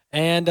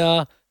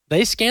 and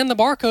they scan the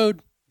barcode.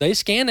 They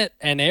scan it,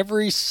 and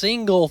every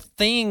single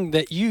thing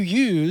that you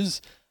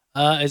use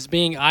is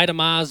being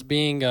itemized,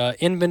 being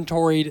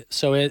inventoried,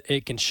 so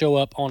it can show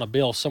up on a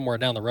bill somewhere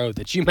down the road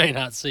that you may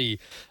not see.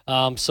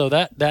 So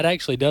that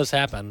actually does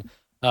happen,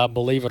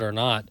 believe it or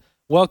not.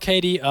 Well,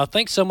 Katie,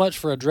 thanks so much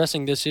for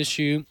addressing this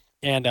issue,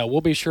 and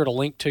we'll be sure to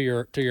link to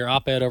your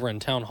op-ed over in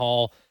Town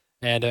Hall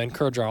and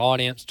encourage our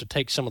audience to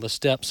take some of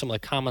the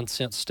common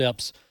sense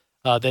steps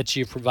that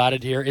you've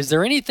provided here. Is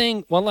there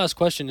anything, one last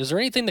question, is there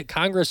anything that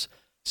Congress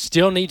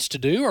still needs to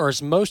do, or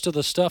is most of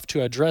the stuff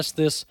to address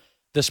this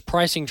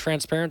pricing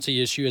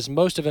transparency issue, is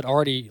most of it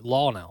already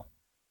law now?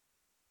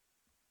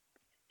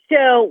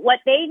 So what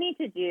they need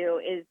to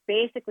do is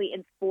basically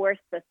enforce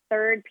the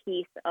third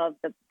piece of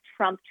the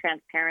Trump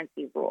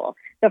transparency rule.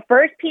 The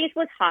first piece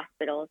was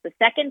hospitals. The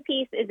second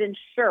piece is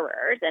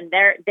insurers, and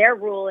their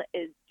rule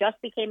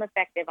just became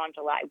effective on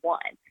July 1.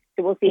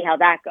 So we'll see how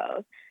that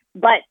goes.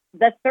 But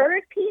the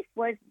third piece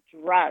was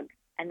drugs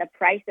and the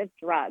price of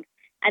drugs.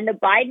 And the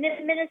Biden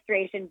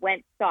administration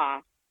went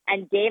soft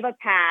and gave a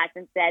pass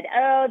and said,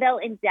 they'll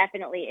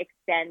indefinitely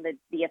extend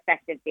the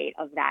effective date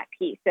of that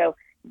piece. So,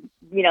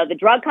 the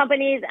drug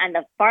companies and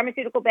the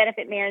pharmaceutical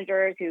benefit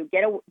managers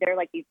they're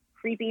like these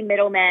creepy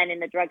middlemen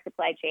in the drug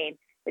supply chain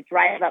that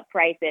drive up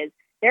prices.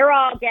 They're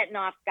all getting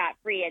off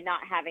scot-free and not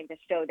having to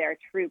show their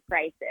true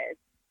prices.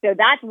 So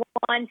that's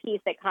one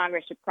piece that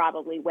Congress should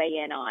probably weigh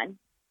in on.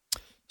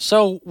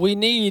 So we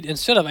need,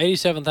 instead of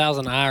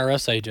 87,000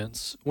 IRS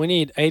agents, we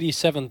need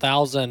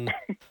 87,000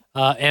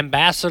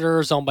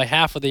 ambassadors on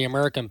behalf of the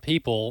American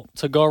people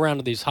to go around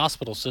to these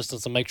hospital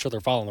systems and make sure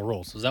they're following the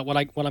rules. Is that what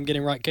I'm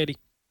getting right, Katie?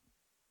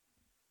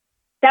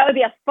 That would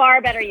be a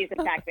far better use of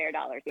taxpayer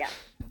dollars, yeah.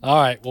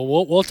 All right.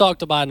 Well, we'll talk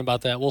to Biden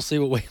about that. We'll see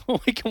what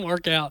we can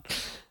work out.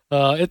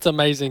 It's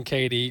amazing,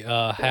 Katie,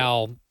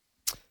 how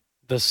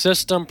the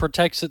system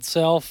protects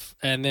itself,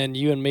 and then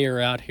you and me are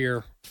out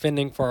here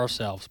fending for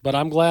ourselves. But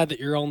I'm glad that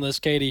you're on this,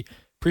 Katie.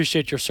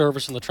 Appreciate your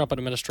service in the Trump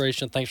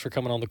administration. Thanks for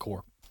coming on the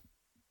Core.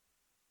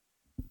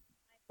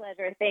 My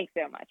pleasure. Thanks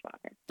so much,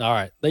 Walker. All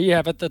right. There you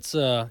have it. That's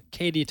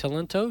Katie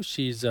Talento.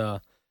 She's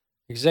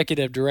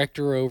Executive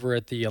Director over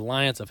at the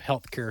Alliance of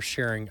Healthcare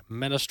Sharing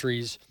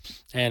Ministries.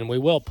 And we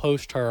will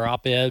post her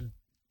op-ed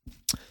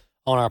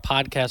on our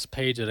podcast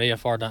page at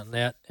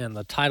afr.net. And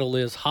the title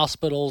is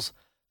Hospitals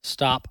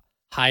Stop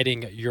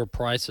Hiding Your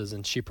Prices.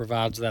 And she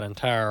provides that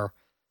entire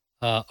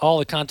all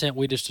the content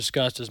we just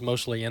discussed is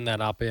mostly in that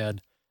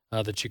op-ed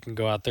that you can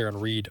go out there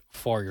and read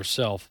for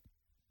yourself.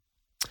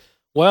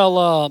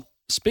 Well,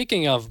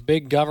 speaking of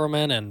big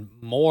government and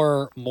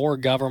more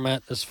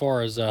government as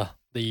far as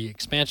the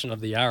expansion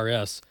of the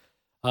IRS,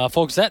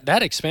 folks,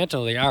 that expansion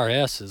of the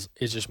IRS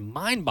is just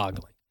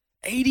mind-boggling.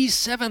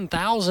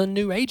 87,000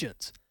 new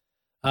agents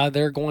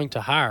they're going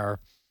to hire,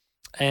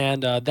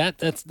 and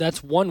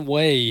that's one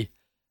way.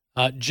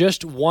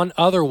 Just one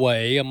other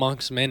way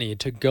amongst many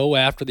to go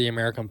after the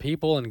American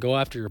people and go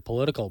after your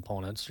political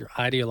opponents, your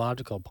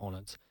ideological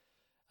opponents.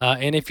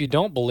 And if you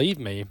don't believe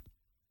me,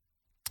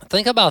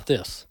 think about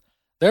this.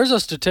 There's a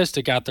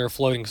statistic out there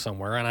floating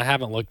somewhere, and I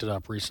haven't looked it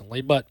up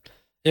recently, but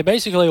it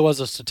basically was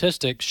a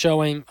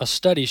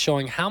study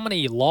showing how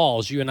many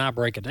laws you and I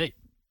break a day.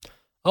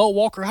 Oh,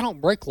 Walker, I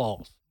don't break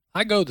laws.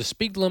 I go the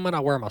speed limit. I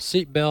wear my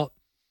seatbelt.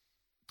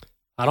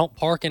 I don't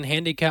park in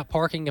handicap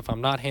parking if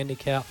I'm not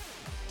handicapped.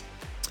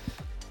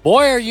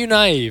 Boy, are you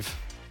naive.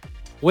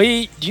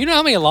 Do you know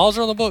how many laws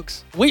are on the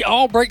books? We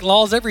all break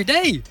laws every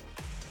day.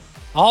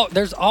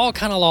 There's all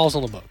kind of laws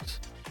on the books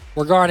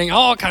regarding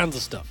all kinds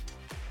of stuff.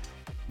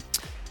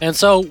 And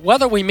so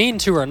whether we mean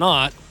to or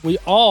not, we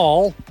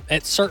all,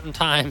 at certain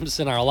times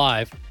in our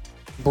life,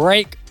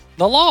 break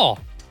the law.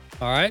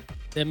 All right?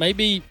 It may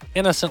be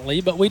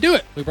innocently, but we do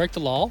it. We break the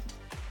law.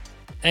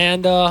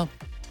 And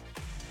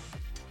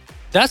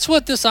that's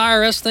what this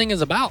IRS thing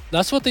is about.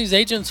 That's what these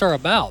agents are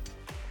about.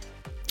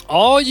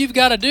 All you've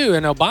got to do,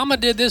 and Obama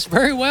did this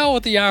very well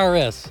with the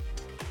IRS,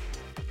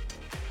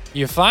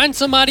 you find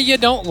somebody you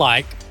don't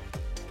like,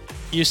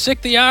 you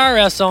sick the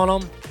IRS on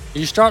them,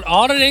 you start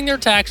auditing their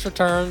tax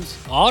returns,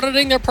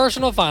 auditing their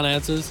personal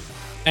finances,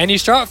 and you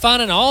start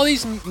finding all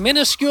these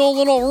minuscule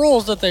little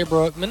rules that they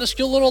broke,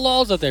 minuscule little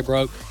laws that they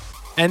broke,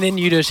 and then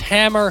you just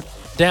hammer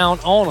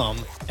down on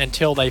them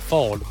until they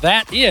fold.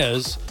 That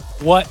is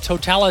what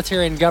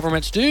totalitarian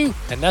governments do,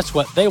 and that's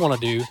what they want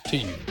to do to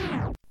you.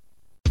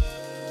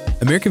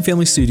 American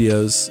Family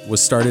Studios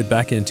was started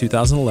back in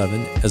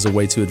 2011 as a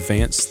way to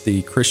advance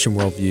the Christian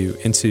worldview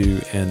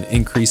into an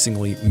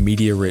increasingly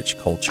media-rich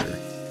culture.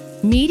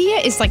 Media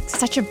is like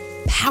such a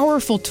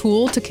powerful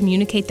tool to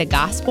communicate the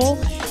gospel.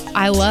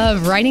 I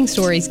love writing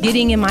stories,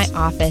 getting in my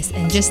office,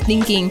 and just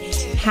thinking,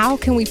 how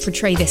can we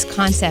portray this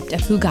concept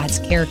of who God's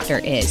character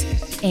is?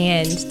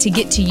 And to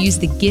get to use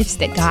the gifts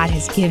that God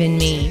has given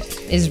me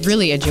is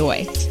really a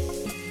joy.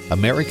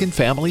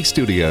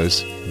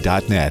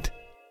 AmericanFamilyStudios.net.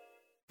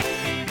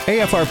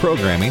 AFR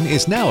programming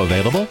is now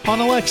available on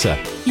Alexa.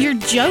 You're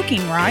joking,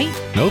 right?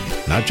 Nope,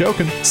 not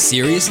joking.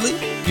 Seriously?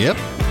 Yep,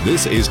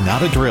 this is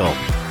not a drill.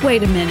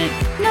 Wait a minute.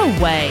 No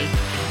way.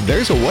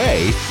 There's a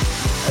way,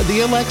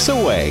 the Alexa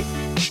way.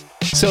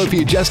 So if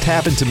you just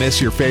happen to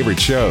miss your favorite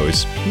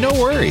shows, no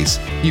worries.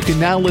 You can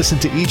now listen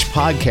to each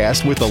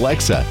podcast with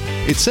Alexa.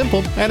 It's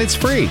simple and it's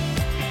free.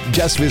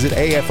 Just visit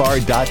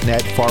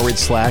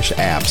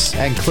afr.net/apps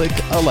and click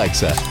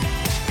Alexa.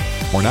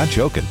 We're not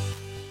joking.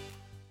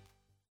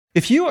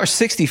 If you are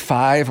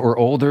 65 or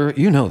older,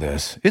 you know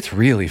this. It's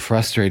really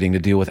frustrating to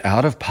deal with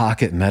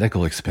out-of-pocket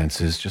medical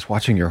expenses, just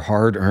watching your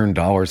hard-earned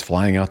dollars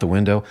flying out the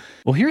window.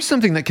 Well, here's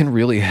something that can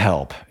really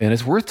help, and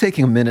it's worth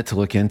taking a minute to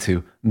look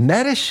into.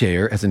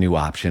 Medi-Share is a new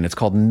option. It's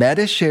called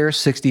Medi-Share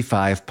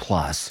 65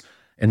 Plus.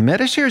 And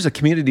Medi-Share is a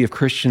community of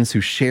Christians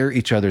who share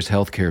each other's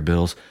healthcare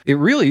bills. It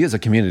really is a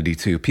community,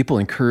 too. People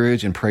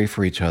encourage and pray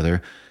for each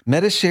other.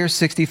 Medi-Share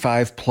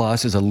 65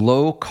 Plus is a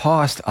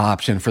low-cost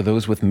option for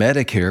those with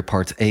Medicare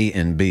Parts A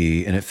and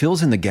B, and it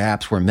fills in the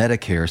gaps where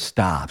Medicare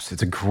stops.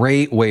 It's a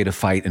great way to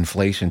fight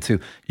inflation, too.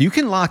 You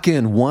can lock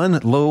in one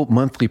low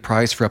monthly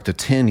price for up to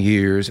 10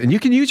 years, and you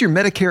can use your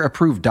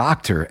Medicare-approved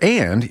doctor,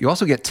 and you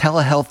also get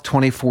telehealth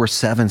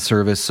 24/7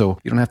 service, so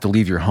you don't have to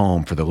leave your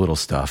home for the little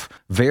stuff.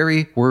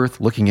 Very worth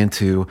looking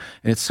into,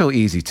 and it's so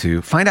easy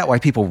to. Find out why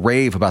people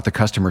rave about the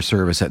customer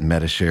service at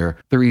Medi-Share.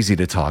 They're easy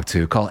to talk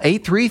to. Call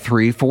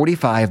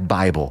 833-45-BIBLE.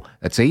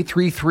 That's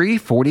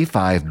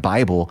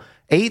 833-45-BIBLE.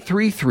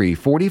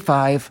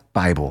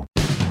 833-45-BIBLE.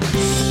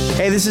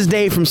 Hey, this is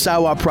Dave from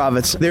Siwa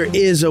Province. There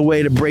is a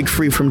way to break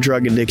free from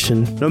drug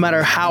addiction, no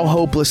matter how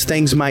hopeless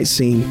things might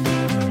seem.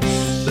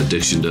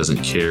 Addiction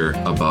doesn't care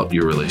about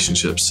your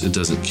relationships. It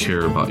doesn't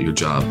care about your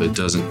job. It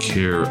doesn't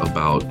care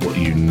about what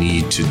you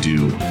need to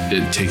do.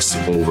 It takes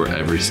over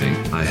everything.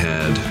 I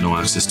had no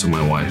access to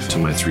my wife, to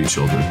my 3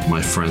 children.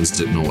 My friends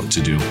didn't know what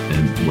to do.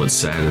 And what's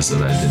sad is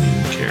that I didn't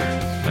even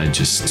care. I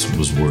just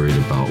was worried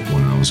about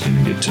when I was going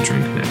to get to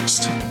drink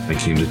next. I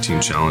came to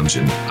Teen Challenge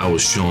and I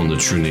was shown the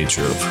true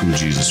nature of who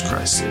Jesus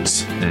Christ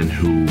is and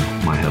who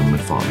my Heavenly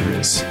Father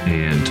is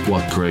and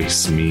what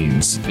grace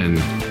means. And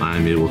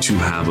I'm able to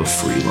have a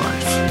free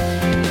life.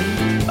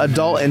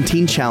 Adult and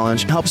Teen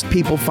Challenge helps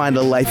people find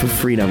a life of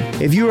freedom.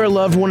 If you or a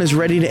loved one is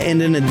ready to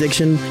end an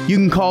addiction, you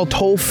can call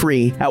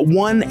toll-free at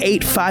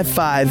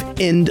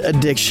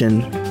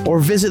 1-855-END-ADDICTION or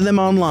visit them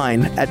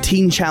online at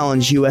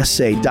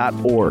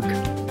teenchallengeusa.org.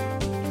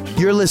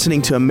 You're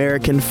listening to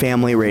American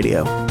Family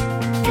Radio.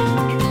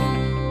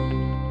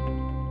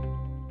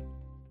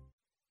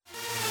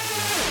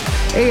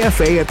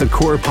 AFA at the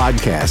Core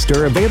podcast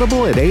are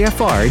available at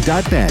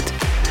afr.net.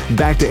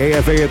 Back to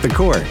AFA at the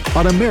Core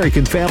on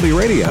American Family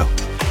Radio.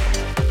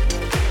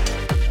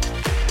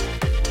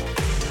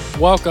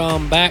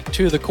 Welcome back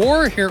to the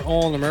Core here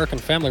on American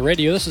Family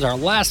Radio. This is our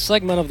last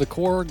segment of the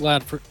Core.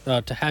 Glad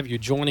to have you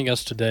joining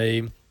us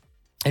today.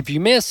 If you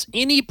miss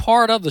any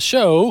part of the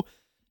show,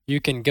 you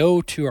can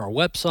go to our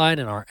website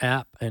and our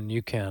app, and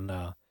you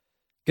can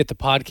get the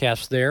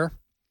podcast there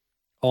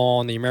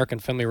on the American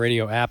Family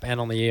Radio app and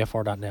on the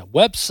AFR.net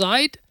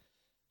website.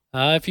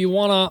 If you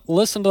want to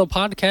listen to the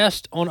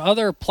podcast on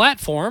other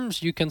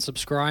platforms, you can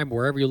subscribe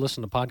wherever you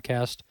listen to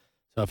podcasts.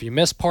 So if you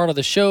miss part of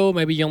the show,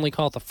 maybe you only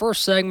caught the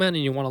first segment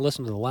and you want to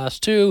listen to the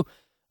last 2,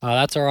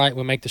 that's all right.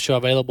 We make the show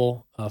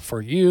available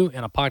for you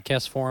in a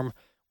podcast form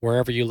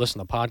wherever you listen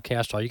to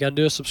podcasts. All you got to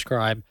do is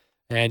subscribe,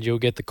 and you'll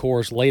get the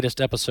Core's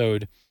latest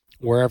episode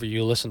wherever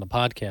you listen to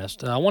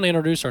podcasts. I want to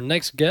introduce our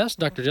next guest,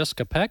 Dr.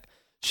 Jessica Peck.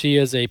 She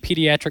is a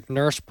pediatric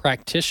nurse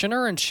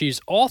practitioner, and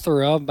she's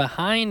author of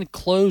Behind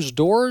Closed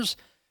Doors,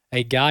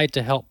 a guide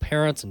to help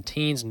parents and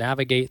teens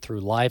navigate through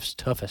life's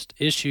toughest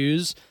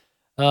issues.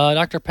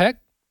 Dr.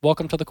 Peck,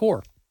 welcome to the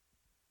Core.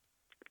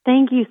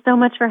 Thank you so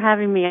much for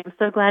having me. I'm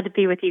so glad to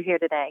be with you here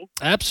today.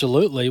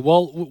 Absolutely.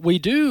 Well, we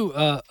do,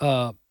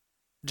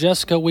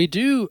 Jessica, we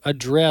do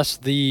address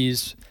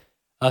these,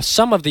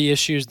 some of the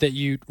issues that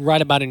you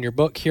write about in your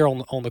book here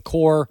on the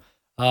Core,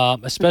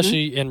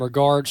 especially in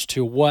regards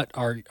to what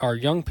our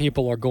young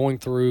people are going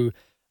through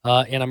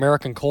in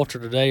American culture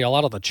today. A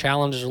lot of the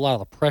challenges, a lot of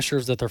the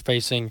pressures that they're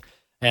facing,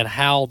 and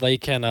how they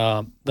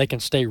can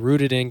stay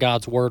rooted in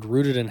God's Word,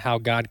 rooted in how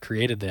God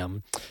created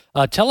them.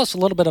 Tell us a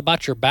little bit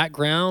about your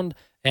background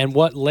and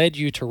what led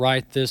you to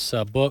write this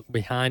book,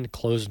 Behind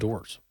Closed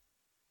Doors.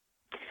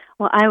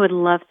 Well, I would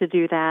love to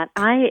do that.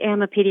 I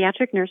am a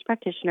pediatric nurse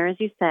practitioner, as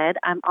you said.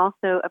 I'm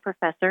also a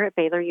professor at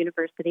Baylor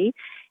University.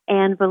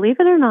 And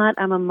believe it or not,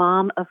 I'm a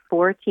mom of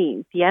 4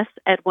 teens. Yes,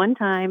 at one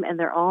time, and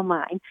they're all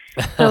mine.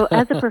 So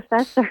as a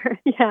professor,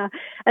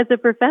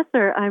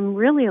 I'm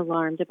really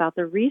alarmed about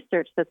the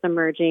research that's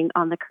emerging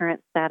on the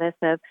current status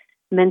of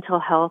mental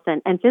health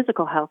and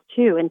physical health,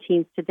 too, in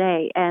teens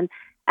today. And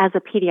as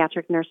a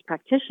pediatric nurse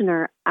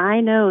practitioner,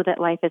 I know that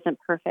life isn't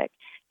perfect.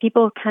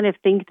 People kind of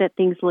think that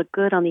things look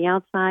good on the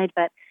outside,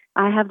 but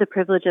I have the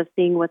privilege of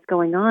seeing what's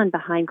going on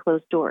behind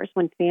closed doors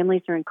when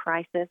families are in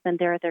crisis and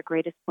they're at their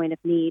greatest point of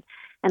need.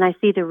 And I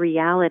see the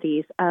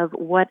realities of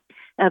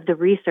the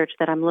research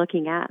that I'm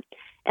looking at.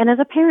 And as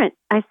a parent,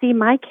 I see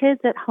my kids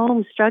at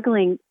home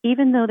struggling,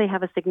 even though they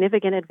have a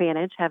significant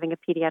advantage having a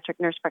pediatric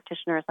nurse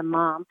practitioner as a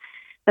mom.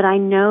 But I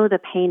know the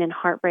pain and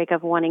heartbreak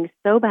of wanting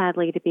so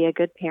badly to be a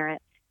good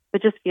parent,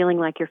 but just feeling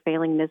like you're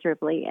failing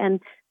miserably. And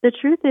the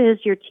truth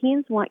is, your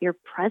teens want your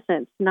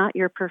presence, not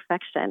your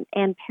perfection.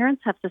 And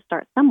parents have to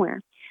start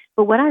somewhere.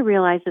 But what I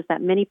realize is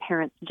that many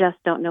parents just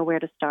don't know where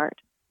to start.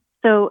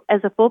 So as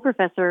a full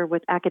professor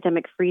with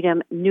academic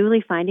freedom,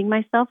 newly finding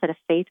myself at a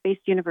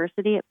faith-based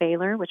university at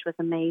Baylor, which was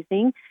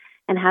amazing,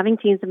 and having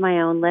teens of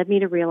my own led me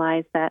to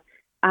realize that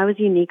I was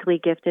uniquely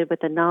gifted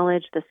with the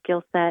knowledge, the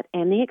skill set,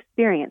 and the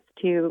experience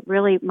to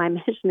really, my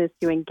mission is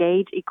to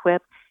engage,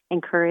 equip,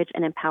 encourage,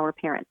 and empower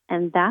parents.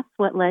 And that's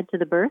what led to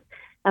the birth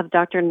of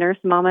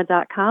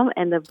drnursemama.com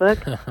and the book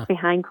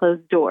Behind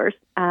Closed Doors.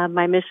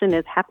 My mission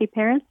is happy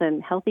parents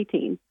and healthy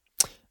teens.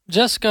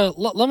 Jessica,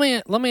 let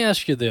me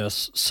ask you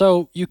this.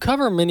 So you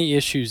cover many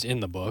issues in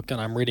the book,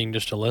 and I'm reading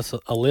just a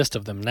list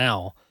of them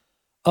now.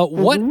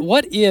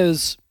 What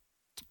is?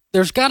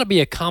 There's got to be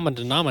a common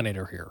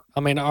denominator here. I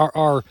mean,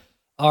 our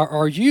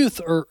youth,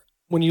 or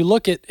when you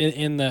look at it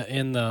in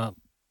the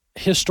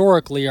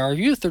historically, our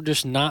youth are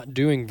just not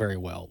doing very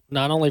well,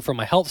 not only from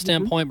a health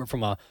standpoint, but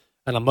from an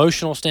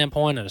emotional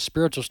standpoint and a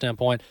spiritual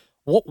standpoint.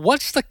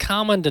 What's the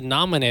common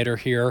denominator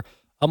here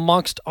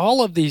amongst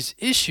all of these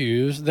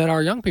issues that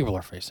our young people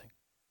are facing?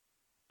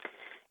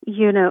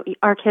 You know,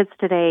 our kids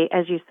today,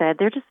 as you said,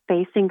 they're just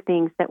facing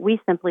things that we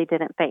simply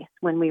didn't face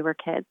when we were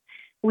kids.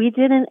 We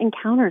didn't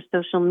encounter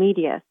social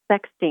media,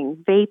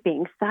 sexting,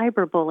 vaping,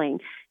 cyberbullying.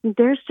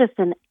 There's just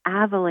an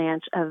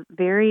avalanche of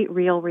very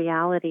real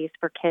realities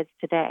for kids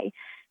today.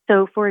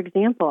 So, for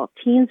example,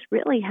 teens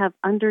really have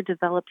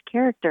underdeveloped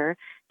character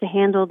to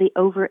handle the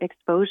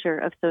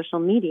overexposure of social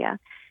media.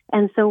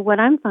 And so what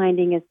I'm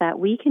finding is that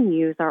we can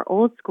use our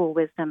old school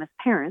wisdom as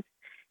parents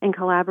in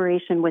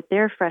collaboration with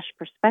their fresh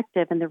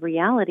perspective and the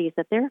realities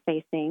that they're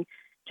facing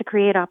to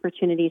create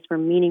opportunities for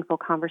meaningful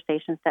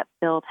conversations that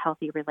build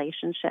healthy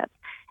relationships.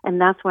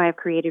 And that's why I've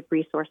created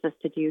resources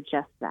to do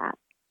just that.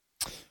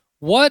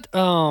 What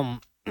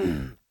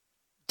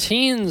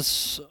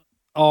teens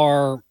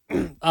are,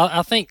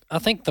 I think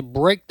the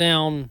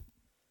breakdown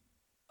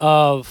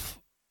of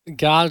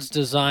God's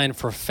design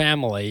for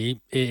family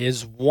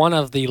is one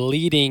of the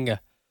leading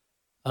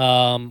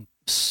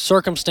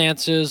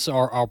circumstances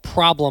or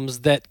problems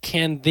that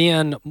can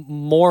then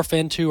morph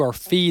into or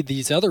feed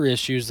these other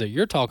issues that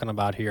you're talking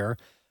about here.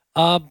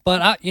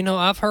 But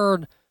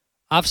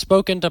I've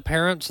spoken to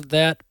parents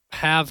that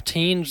have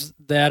teens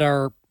that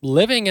are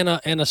living in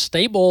a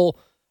stable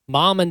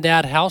mom and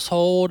dad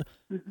household,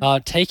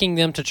 taking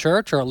them to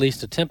church, or at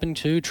least attempting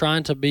to,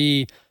 trying to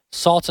be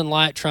salt and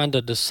light, trying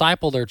to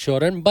disciple their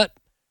children, but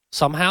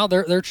somehow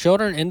their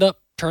children end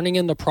up turning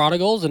into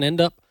prodigals and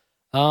end up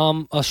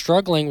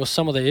struggling with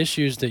some of the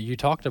issues that you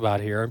talked about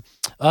here.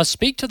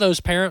 Speak to those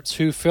parents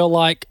who feel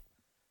like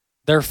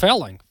they're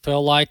failing,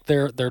 feel like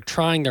they're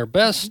trying their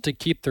best to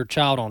keep their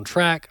child on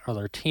track or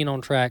their teen on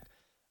track,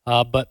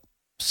 but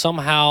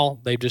somehow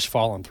they've just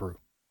fallen through.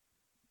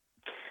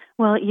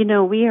 Well, you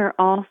know, we are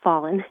all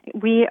fallen.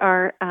 We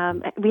have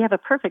a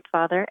perfect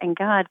Father and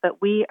God, but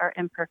we are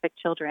imperfect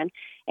children.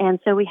 And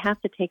so we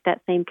have to take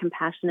that same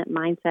compassionate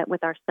mindset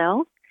with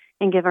ourselves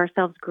and give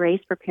ourselves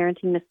grace for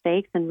parenting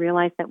mistakes and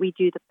realize that we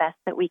do the best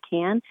that we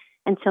can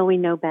until we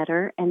know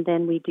better, and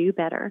then we do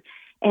better.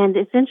 And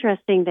it's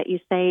interesting that you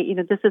say, you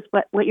know, this is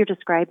what you're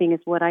describing is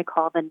what I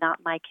call the not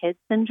my kids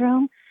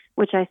syndrome,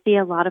 which I see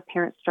a lot of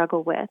parents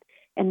struggle with.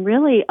 And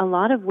really, a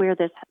lot of where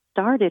this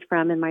started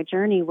from in my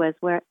journey was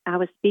where I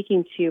was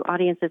speaking to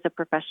audiences of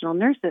professional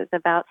nurses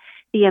about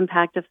the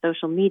impact of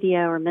social media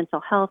or mental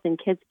health in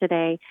kids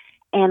today.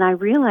 And I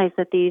realized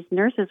that these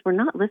nurses were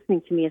not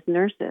listening to me as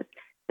nurses,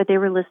 but they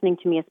were listening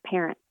to me as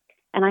parents.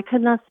 And I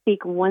could not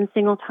speak one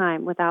single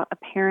time without a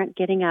parent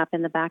getting up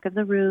in the back of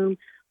the room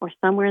or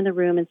somewhere in the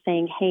room and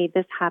saying, hey,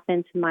 this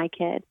happened to my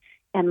kid.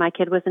 And my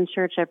kid was in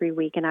church every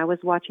week, and I was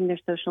watching their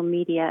social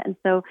media. And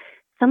so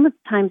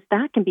sometimes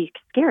that can be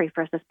scary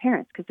for us as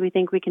parents because we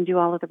think we can do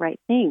all of the right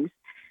things.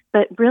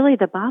 But really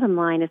the bottom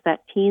line is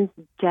that teens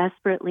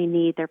desperately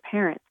need their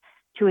parents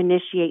to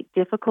initiate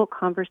difficult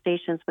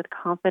conversations with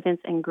confidence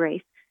and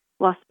grace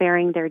while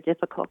sparing their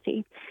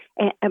difficulty.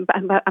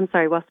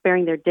 While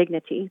sparing their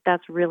dignity.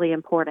 That's really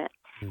important.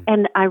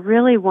 And I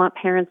really want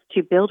parents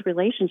to build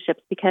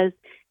relationships because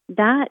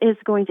that is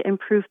going to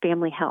improve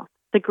family health.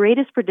 the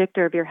greatest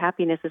predictor of your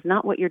happiness is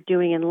not what you're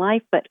doing in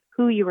life, but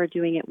who you are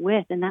doing it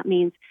with. And that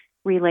means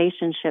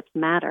relationships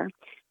matter.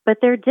 But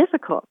they're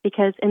difficult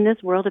because in this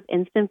world of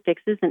instant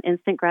fixes and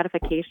instant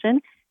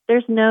gratification,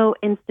 there's no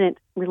instant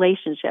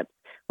relationships.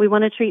 We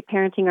want to treat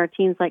parenting our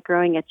teens like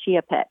growing a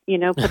chia pet,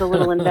 put a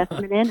little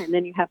investment in and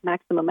then you have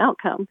maximum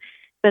outcome.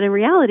 But in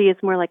reality,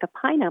 it's more like a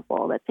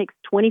pineapple that takes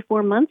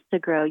 24 months to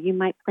grow. You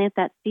might plant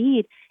that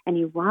seed and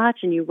you watch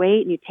and you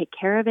wait and you take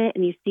care of it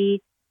and you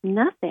see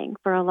nothing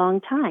for a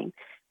long time.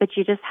 But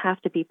you just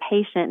have to be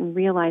patient and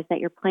realize that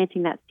you're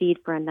planting that seed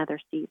for another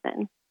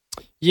season.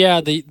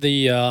 Yeah,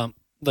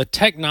 the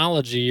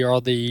technology,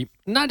 or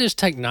not just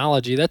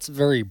technology, that's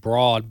very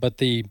broad, but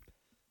the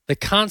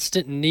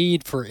constant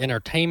need for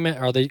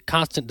entertainment, or the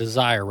constant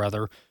desire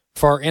rather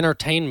for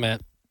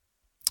entertainment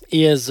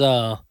is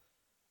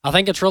I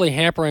think it's really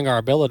hampering our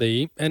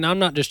ability. And I'm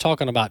not just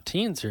talking about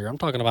teens here, I'm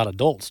talking about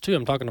adults too.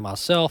 I'm talking to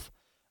myself.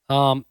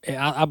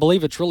 I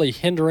believe it's really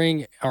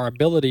hindering our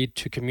ability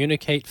to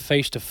communicate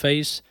face to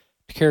face,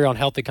 to carry on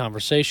healthy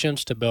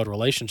conversations, to build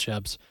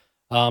relationships.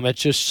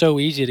 It's just so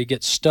easy to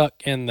get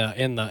stuck in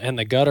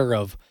the gutter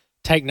of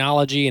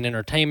technology and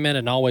entertainment,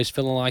 and always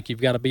feeling like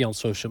you've got to be on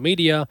social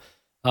media.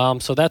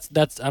 So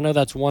that's I know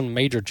that's one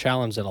major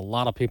challenge that a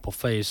lot of people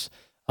face,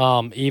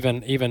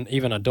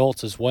 even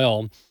adults as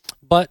well.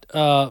 But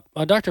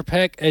Dr.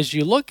 Peck, as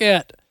you look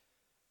at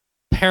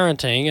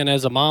parenting, and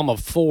as a mom of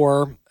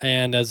 4,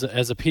 and as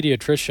a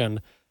pediatrician,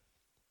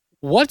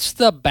 what's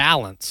the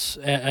balance?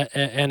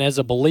 And as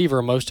a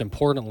believer, most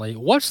importantly,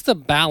 what's the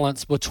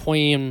balance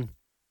between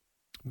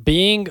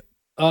being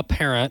a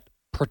parent,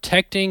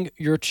 protecting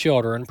your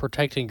children,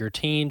 protecting your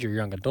teens, your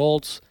young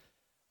adults,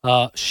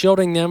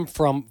 shielding them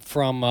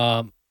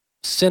from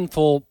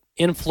sinful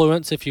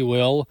influence, if you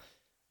will,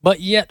 but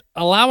yet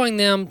allowing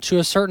them to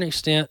a certain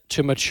extent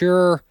to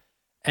mature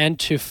and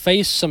to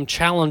face some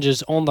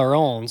challenges on their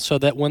own, so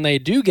that when they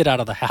do get out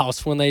of the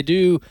house, when they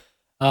do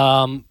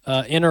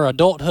enter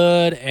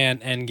adulthood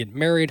and get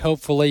married,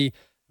 hopefully,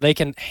 they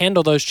can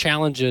handle those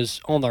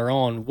challenges on their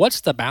own.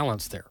 What's the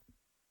balance there?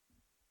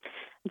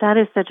 That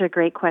is such a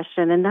great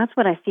question. And that's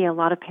what I see a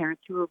lot of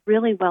parents who are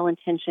really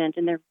well-intentioned,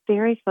 and they're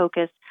very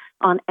focused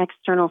on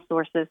external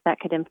sources that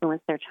could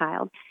influence their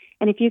child.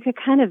 And if you could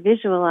kind of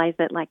visualize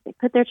it, like they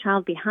put their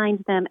child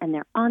behind them and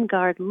they're on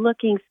guard,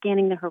 looking,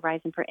 scanning the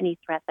horizon for any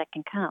threat that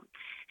can come.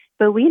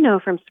 But we know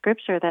from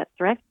Scripture that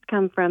threats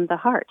come from the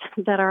heart,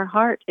 that our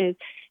heart is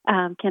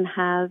can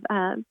have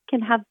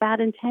bad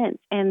intent,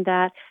 and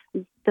that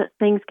the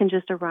things can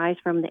just arise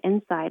from the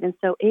inside. And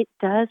so it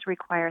does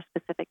require a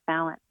specific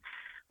balance.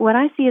 What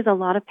I see is a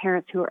lot of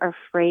parents who are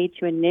afraid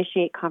to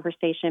initiate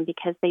conversation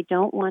because they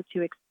don't want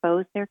to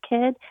expose their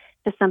kid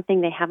to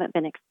something they haven't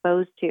been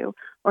exposed to,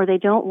 or they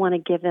don't want to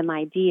give them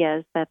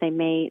ideas that they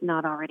may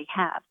not already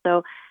have.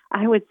 So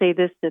I would say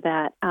this to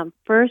that.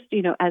 First,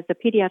 as a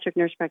pediatric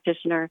nurse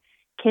practitioner,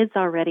 kids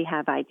already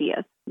have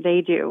ideas.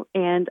 They do.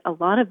 And a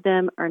lot of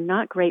them are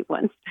not great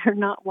ones. They're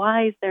not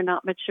wise, they're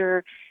not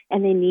mature,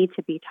 and they need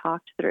to be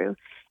talked through.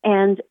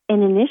 And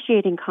in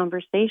initiating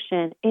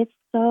conversation, it's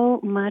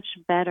so much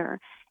better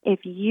if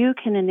you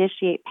can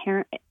initiate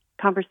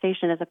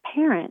conversation as a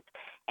parent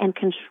and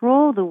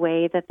control the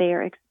way that they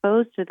are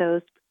exposed to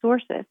those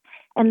sources.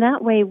 And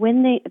that way,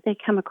 when they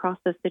come across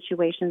those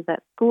situations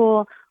at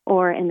school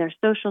or in their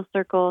social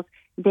circles,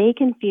 they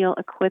can feel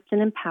equipped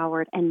and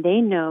empowered, and they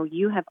know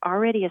you have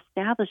already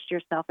established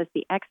yourself as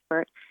the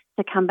expert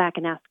to come back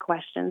and ask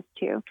questions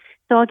to.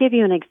 So I'll give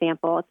you an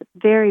example. It's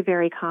very,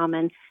 very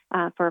common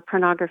for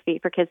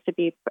kids to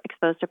be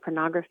exposed to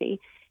pornography.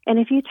 And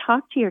if you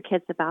talk to your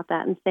kids about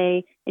that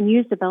and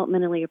use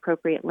developmentally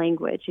appropriate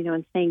language,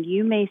 and saying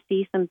you may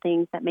see some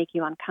things that make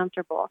you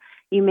uncomfortable.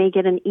 You may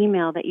get an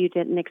email that you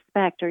didn't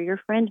expect, or your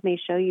friend may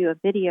show you a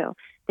video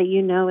that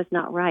you know is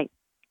not right.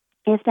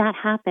 If that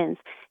happens,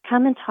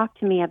 come and talk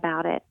to me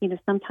about it.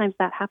 Sometimes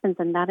that happens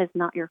and that is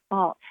not your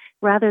fault.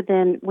 Rather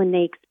than when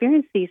they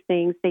experience these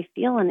things, they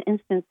feel an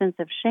instant sense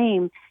of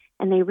shame,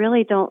 and they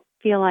really don't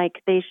feel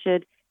like they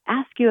should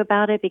ask you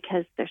about it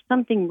because there's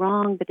something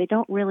wrong, but they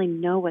don't really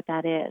know what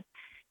that is.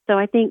 So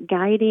I think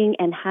guiding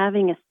and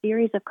having a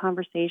series of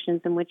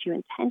conversations in which you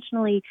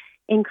intentionally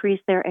increase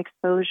their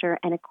exposure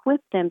and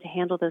equip them to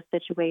handle those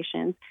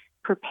situations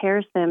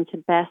prepares them to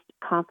best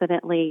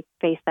confidently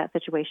face that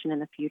situation in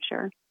the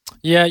future.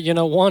 Yeah,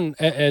 one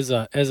as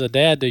a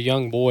dad to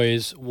young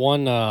boys,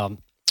 one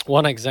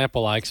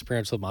example I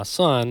experienced with my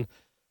son,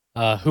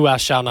 who I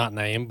shall not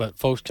name, but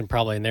folks can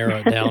probably narrow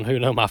it down who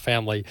know my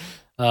family.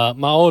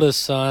 My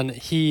oldest son,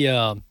 he's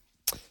at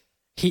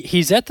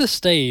the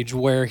stage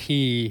where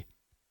he's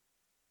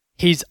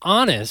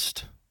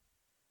honest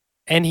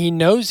and he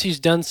knows he's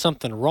done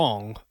something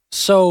wrong.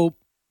 So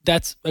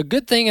that's a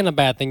good thing and a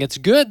bad thing. It's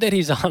good that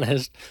he's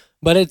honest,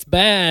 but it's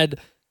bad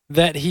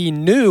that he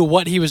knew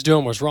what he was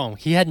doing was wrong.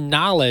 He had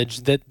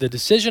knowledge that the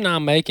decision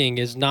I'm making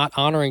is not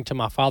honoring to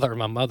my father or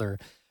my mother.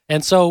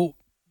 And so,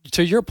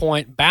 to your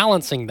point,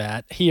 balancing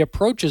that, he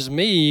approaches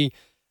me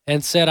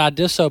and said, I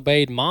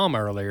disobeyed mom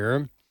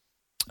earlier.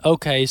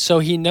 okay, so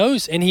he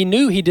knows, and he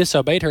knew he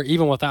disobeyed her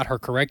even without her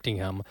correcting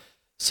him.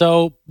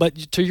 So, but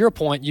to your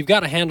point, you've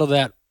got to handle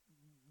that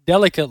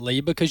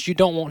delicately because you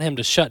don't want him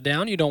to shut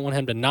down. You don't want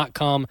him to not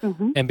come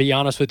and be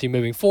honest with you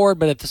moving forward.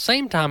 But at the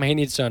same time, he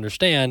needs to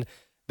understand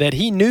that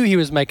he knew he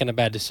was making a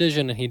bad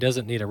decision and he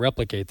doesn't need to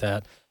replicate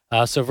that.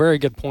 So very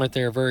good point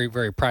there. Very,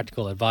 very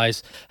practical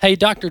advice. Hey,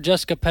 Dr.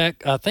 Jessica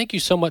Peck, thank you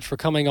so much for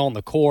coming on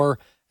The Core.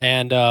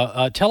 And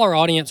tell our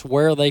audience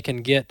where they can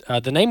get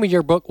the name of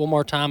your book one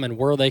more time and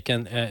where they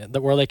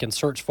can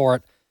search for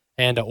it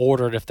and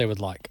order it if they would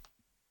like.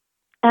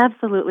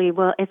 Absolutely.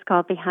 Well, it's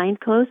called Behind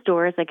Closed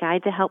Doors, a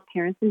guide to help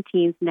parents and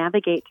teens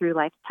navigate through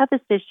life's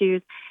toughest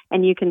issues,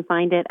 and you can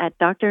find it at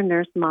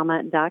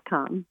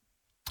drnursemama.com.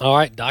 All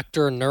right,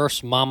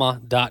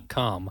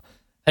 drnursemama.com.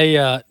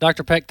 Hey,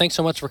 Dr. Peck, thanks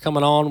so much for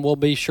coming on. We'll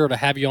be sure to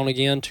have you on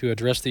again to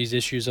address these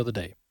issues of the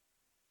day.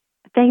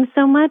 Thanks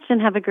so much, and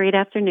have a great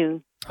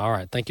afternoon. All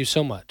right, thank you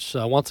so much.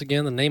 Once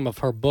again, the name of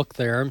her book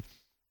there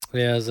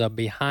is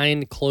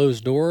Behind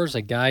Closed Doors,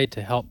 a guide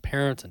to help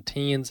parents and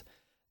teens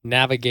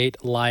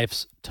navigate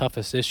life's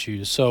toughest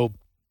issues. So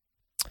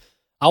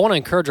I want to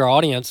encourage our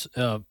audience,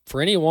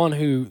 for anyone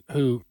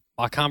who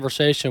my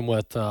conversation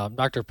with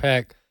Dr.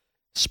 Peck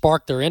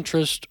sparked their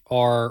interest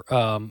or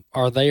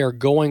they are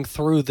going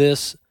through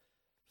this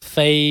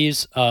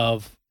phase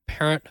of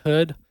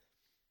parenthood,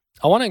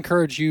 I want to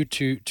encourage you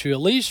to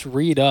at least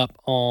read up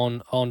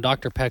on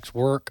Dr. Peck's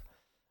work,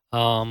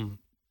 and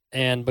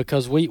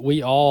because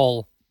we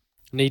all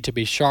need to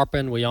be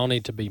sharpened, we all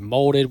need to be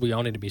molded, we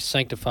all need to be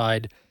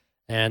sanctified,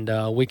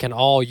 and we can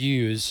all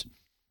use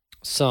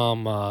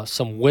some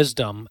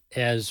wisdom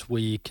as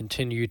we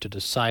continue to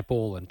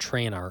disciple and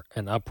train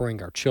and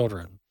upbring our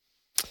children.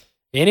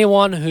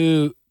 Anyone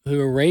who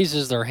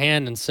raises their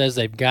hand and says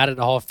they've got it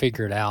all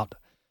figured out,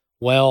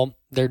 well,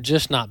 they're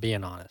just not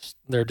being honest.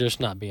 They're just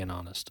not being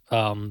honest.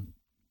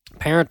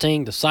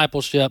 Parenting,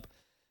 discipleship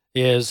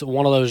is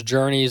one of those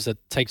journeys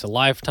that takes a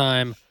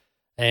lifetime,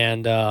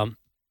 and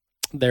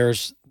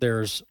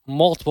there's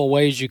multiple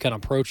ways you can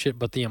approach it,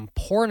 but the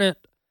important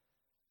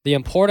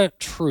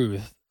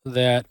truth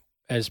that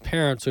as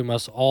parents we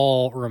must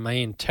all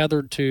remain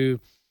tethered to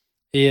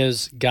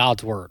is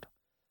God's Word.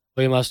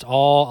 We must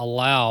all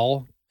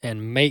allow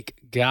and make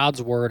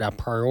God's Word a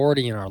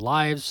priority in our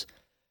lives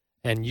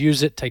and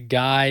use it to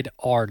guide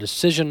our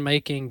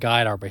decision-making,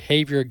 guide our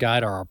behavior,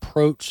 guide our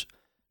approach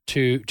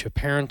to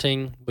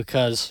parenting,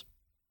 because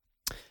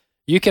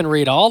you can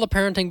read all the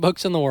parenting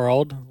books in the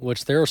world,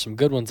 which there are some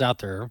good ones out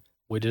there.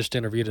 We just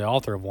interviewed the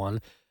author of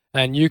one.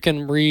 And you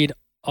can read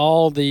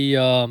all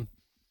the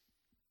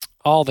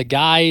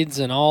guides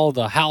and all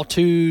the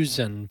how-tos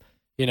and,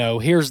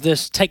 here's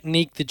this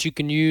technique that you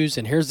can use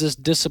and here's this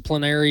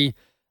disciplinary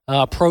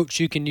approach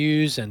you can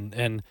use.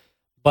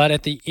 But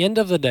at the end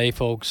of the day,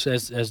 folks,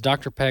 as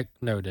Dr. Peck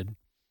noted,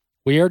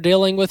 we are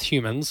dealing with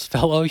humans,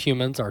 fellow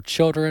humans, our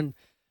children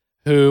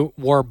who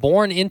were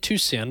born into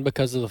sin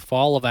because of the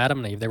fall of Adam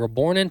and Eve. They were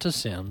born into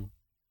sin,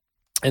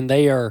 and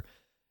they are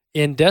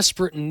in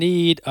desperate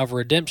need of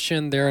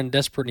redemption. They're in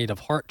desperate need of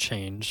heart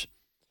change.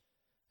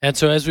 And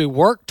so as we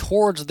work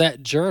towards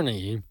that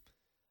journey,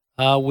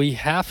 we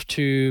have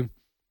to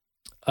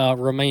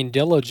remain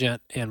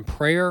diligent in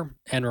prayer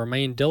and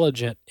remain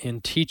diligent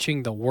in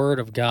teaching the Word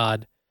of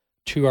God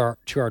to our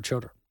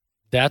children.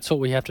 That's what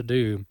we have to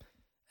do.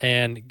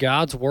 And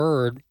God's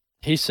Word,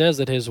 He says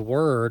that His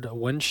Word,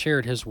 when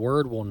shared, His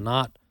Word will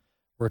not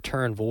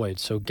return void.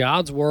 So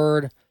God's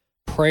Word,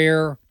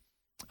 prayer,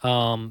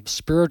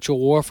 spiritual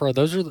warfare,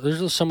 those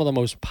are some of the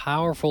most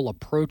powerful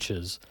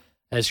approaches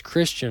as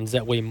Christians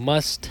that we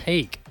must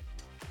take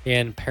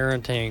in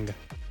parenting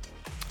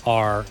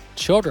our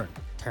children,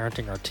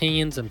 parenting our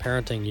teens, and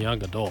parenting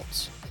young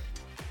adults.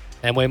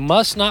 And we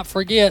must not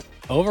forget,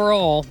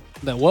 overall,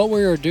 that what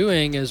we are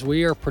doing is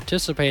we are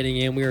participating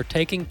in, we are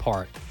taking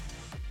part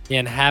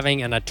in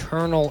having an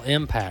eternal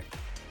impact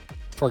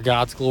for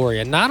God's glory.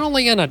 And not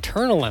only an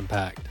eternal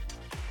impact,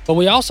 but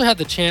we also have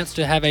the chance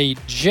to have a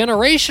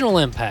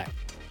generational impact.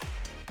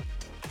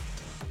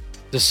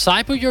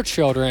 Disciple your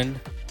children.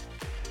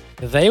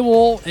 They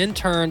will, in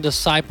turn,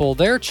 disciple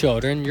their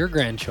children, your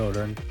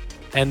grandchildren,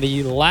 and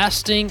the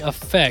lasting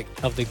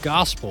effect of the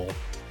gospel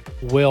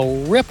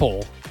will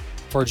ripple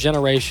for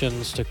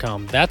generations to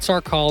come. That's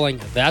our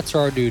calling. That's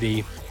our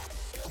duty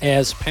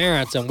as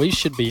parents, and we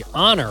should be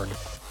honored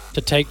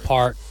to take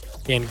part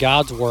in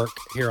God's work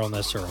here on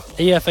this earth.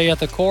 EFA at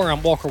the Core,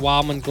 I'm Walker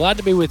Wildman. Glad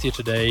to be with you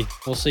today.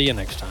 We'll see you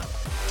next time.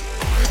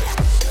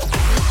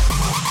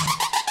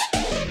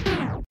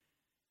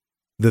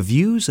 The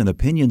views and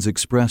opinions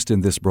expressed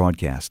in this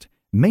broadcast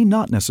may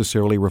not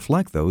necessarily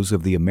reflect those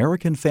of the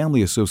American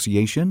Family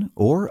Association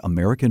or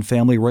American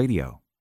Family Radio.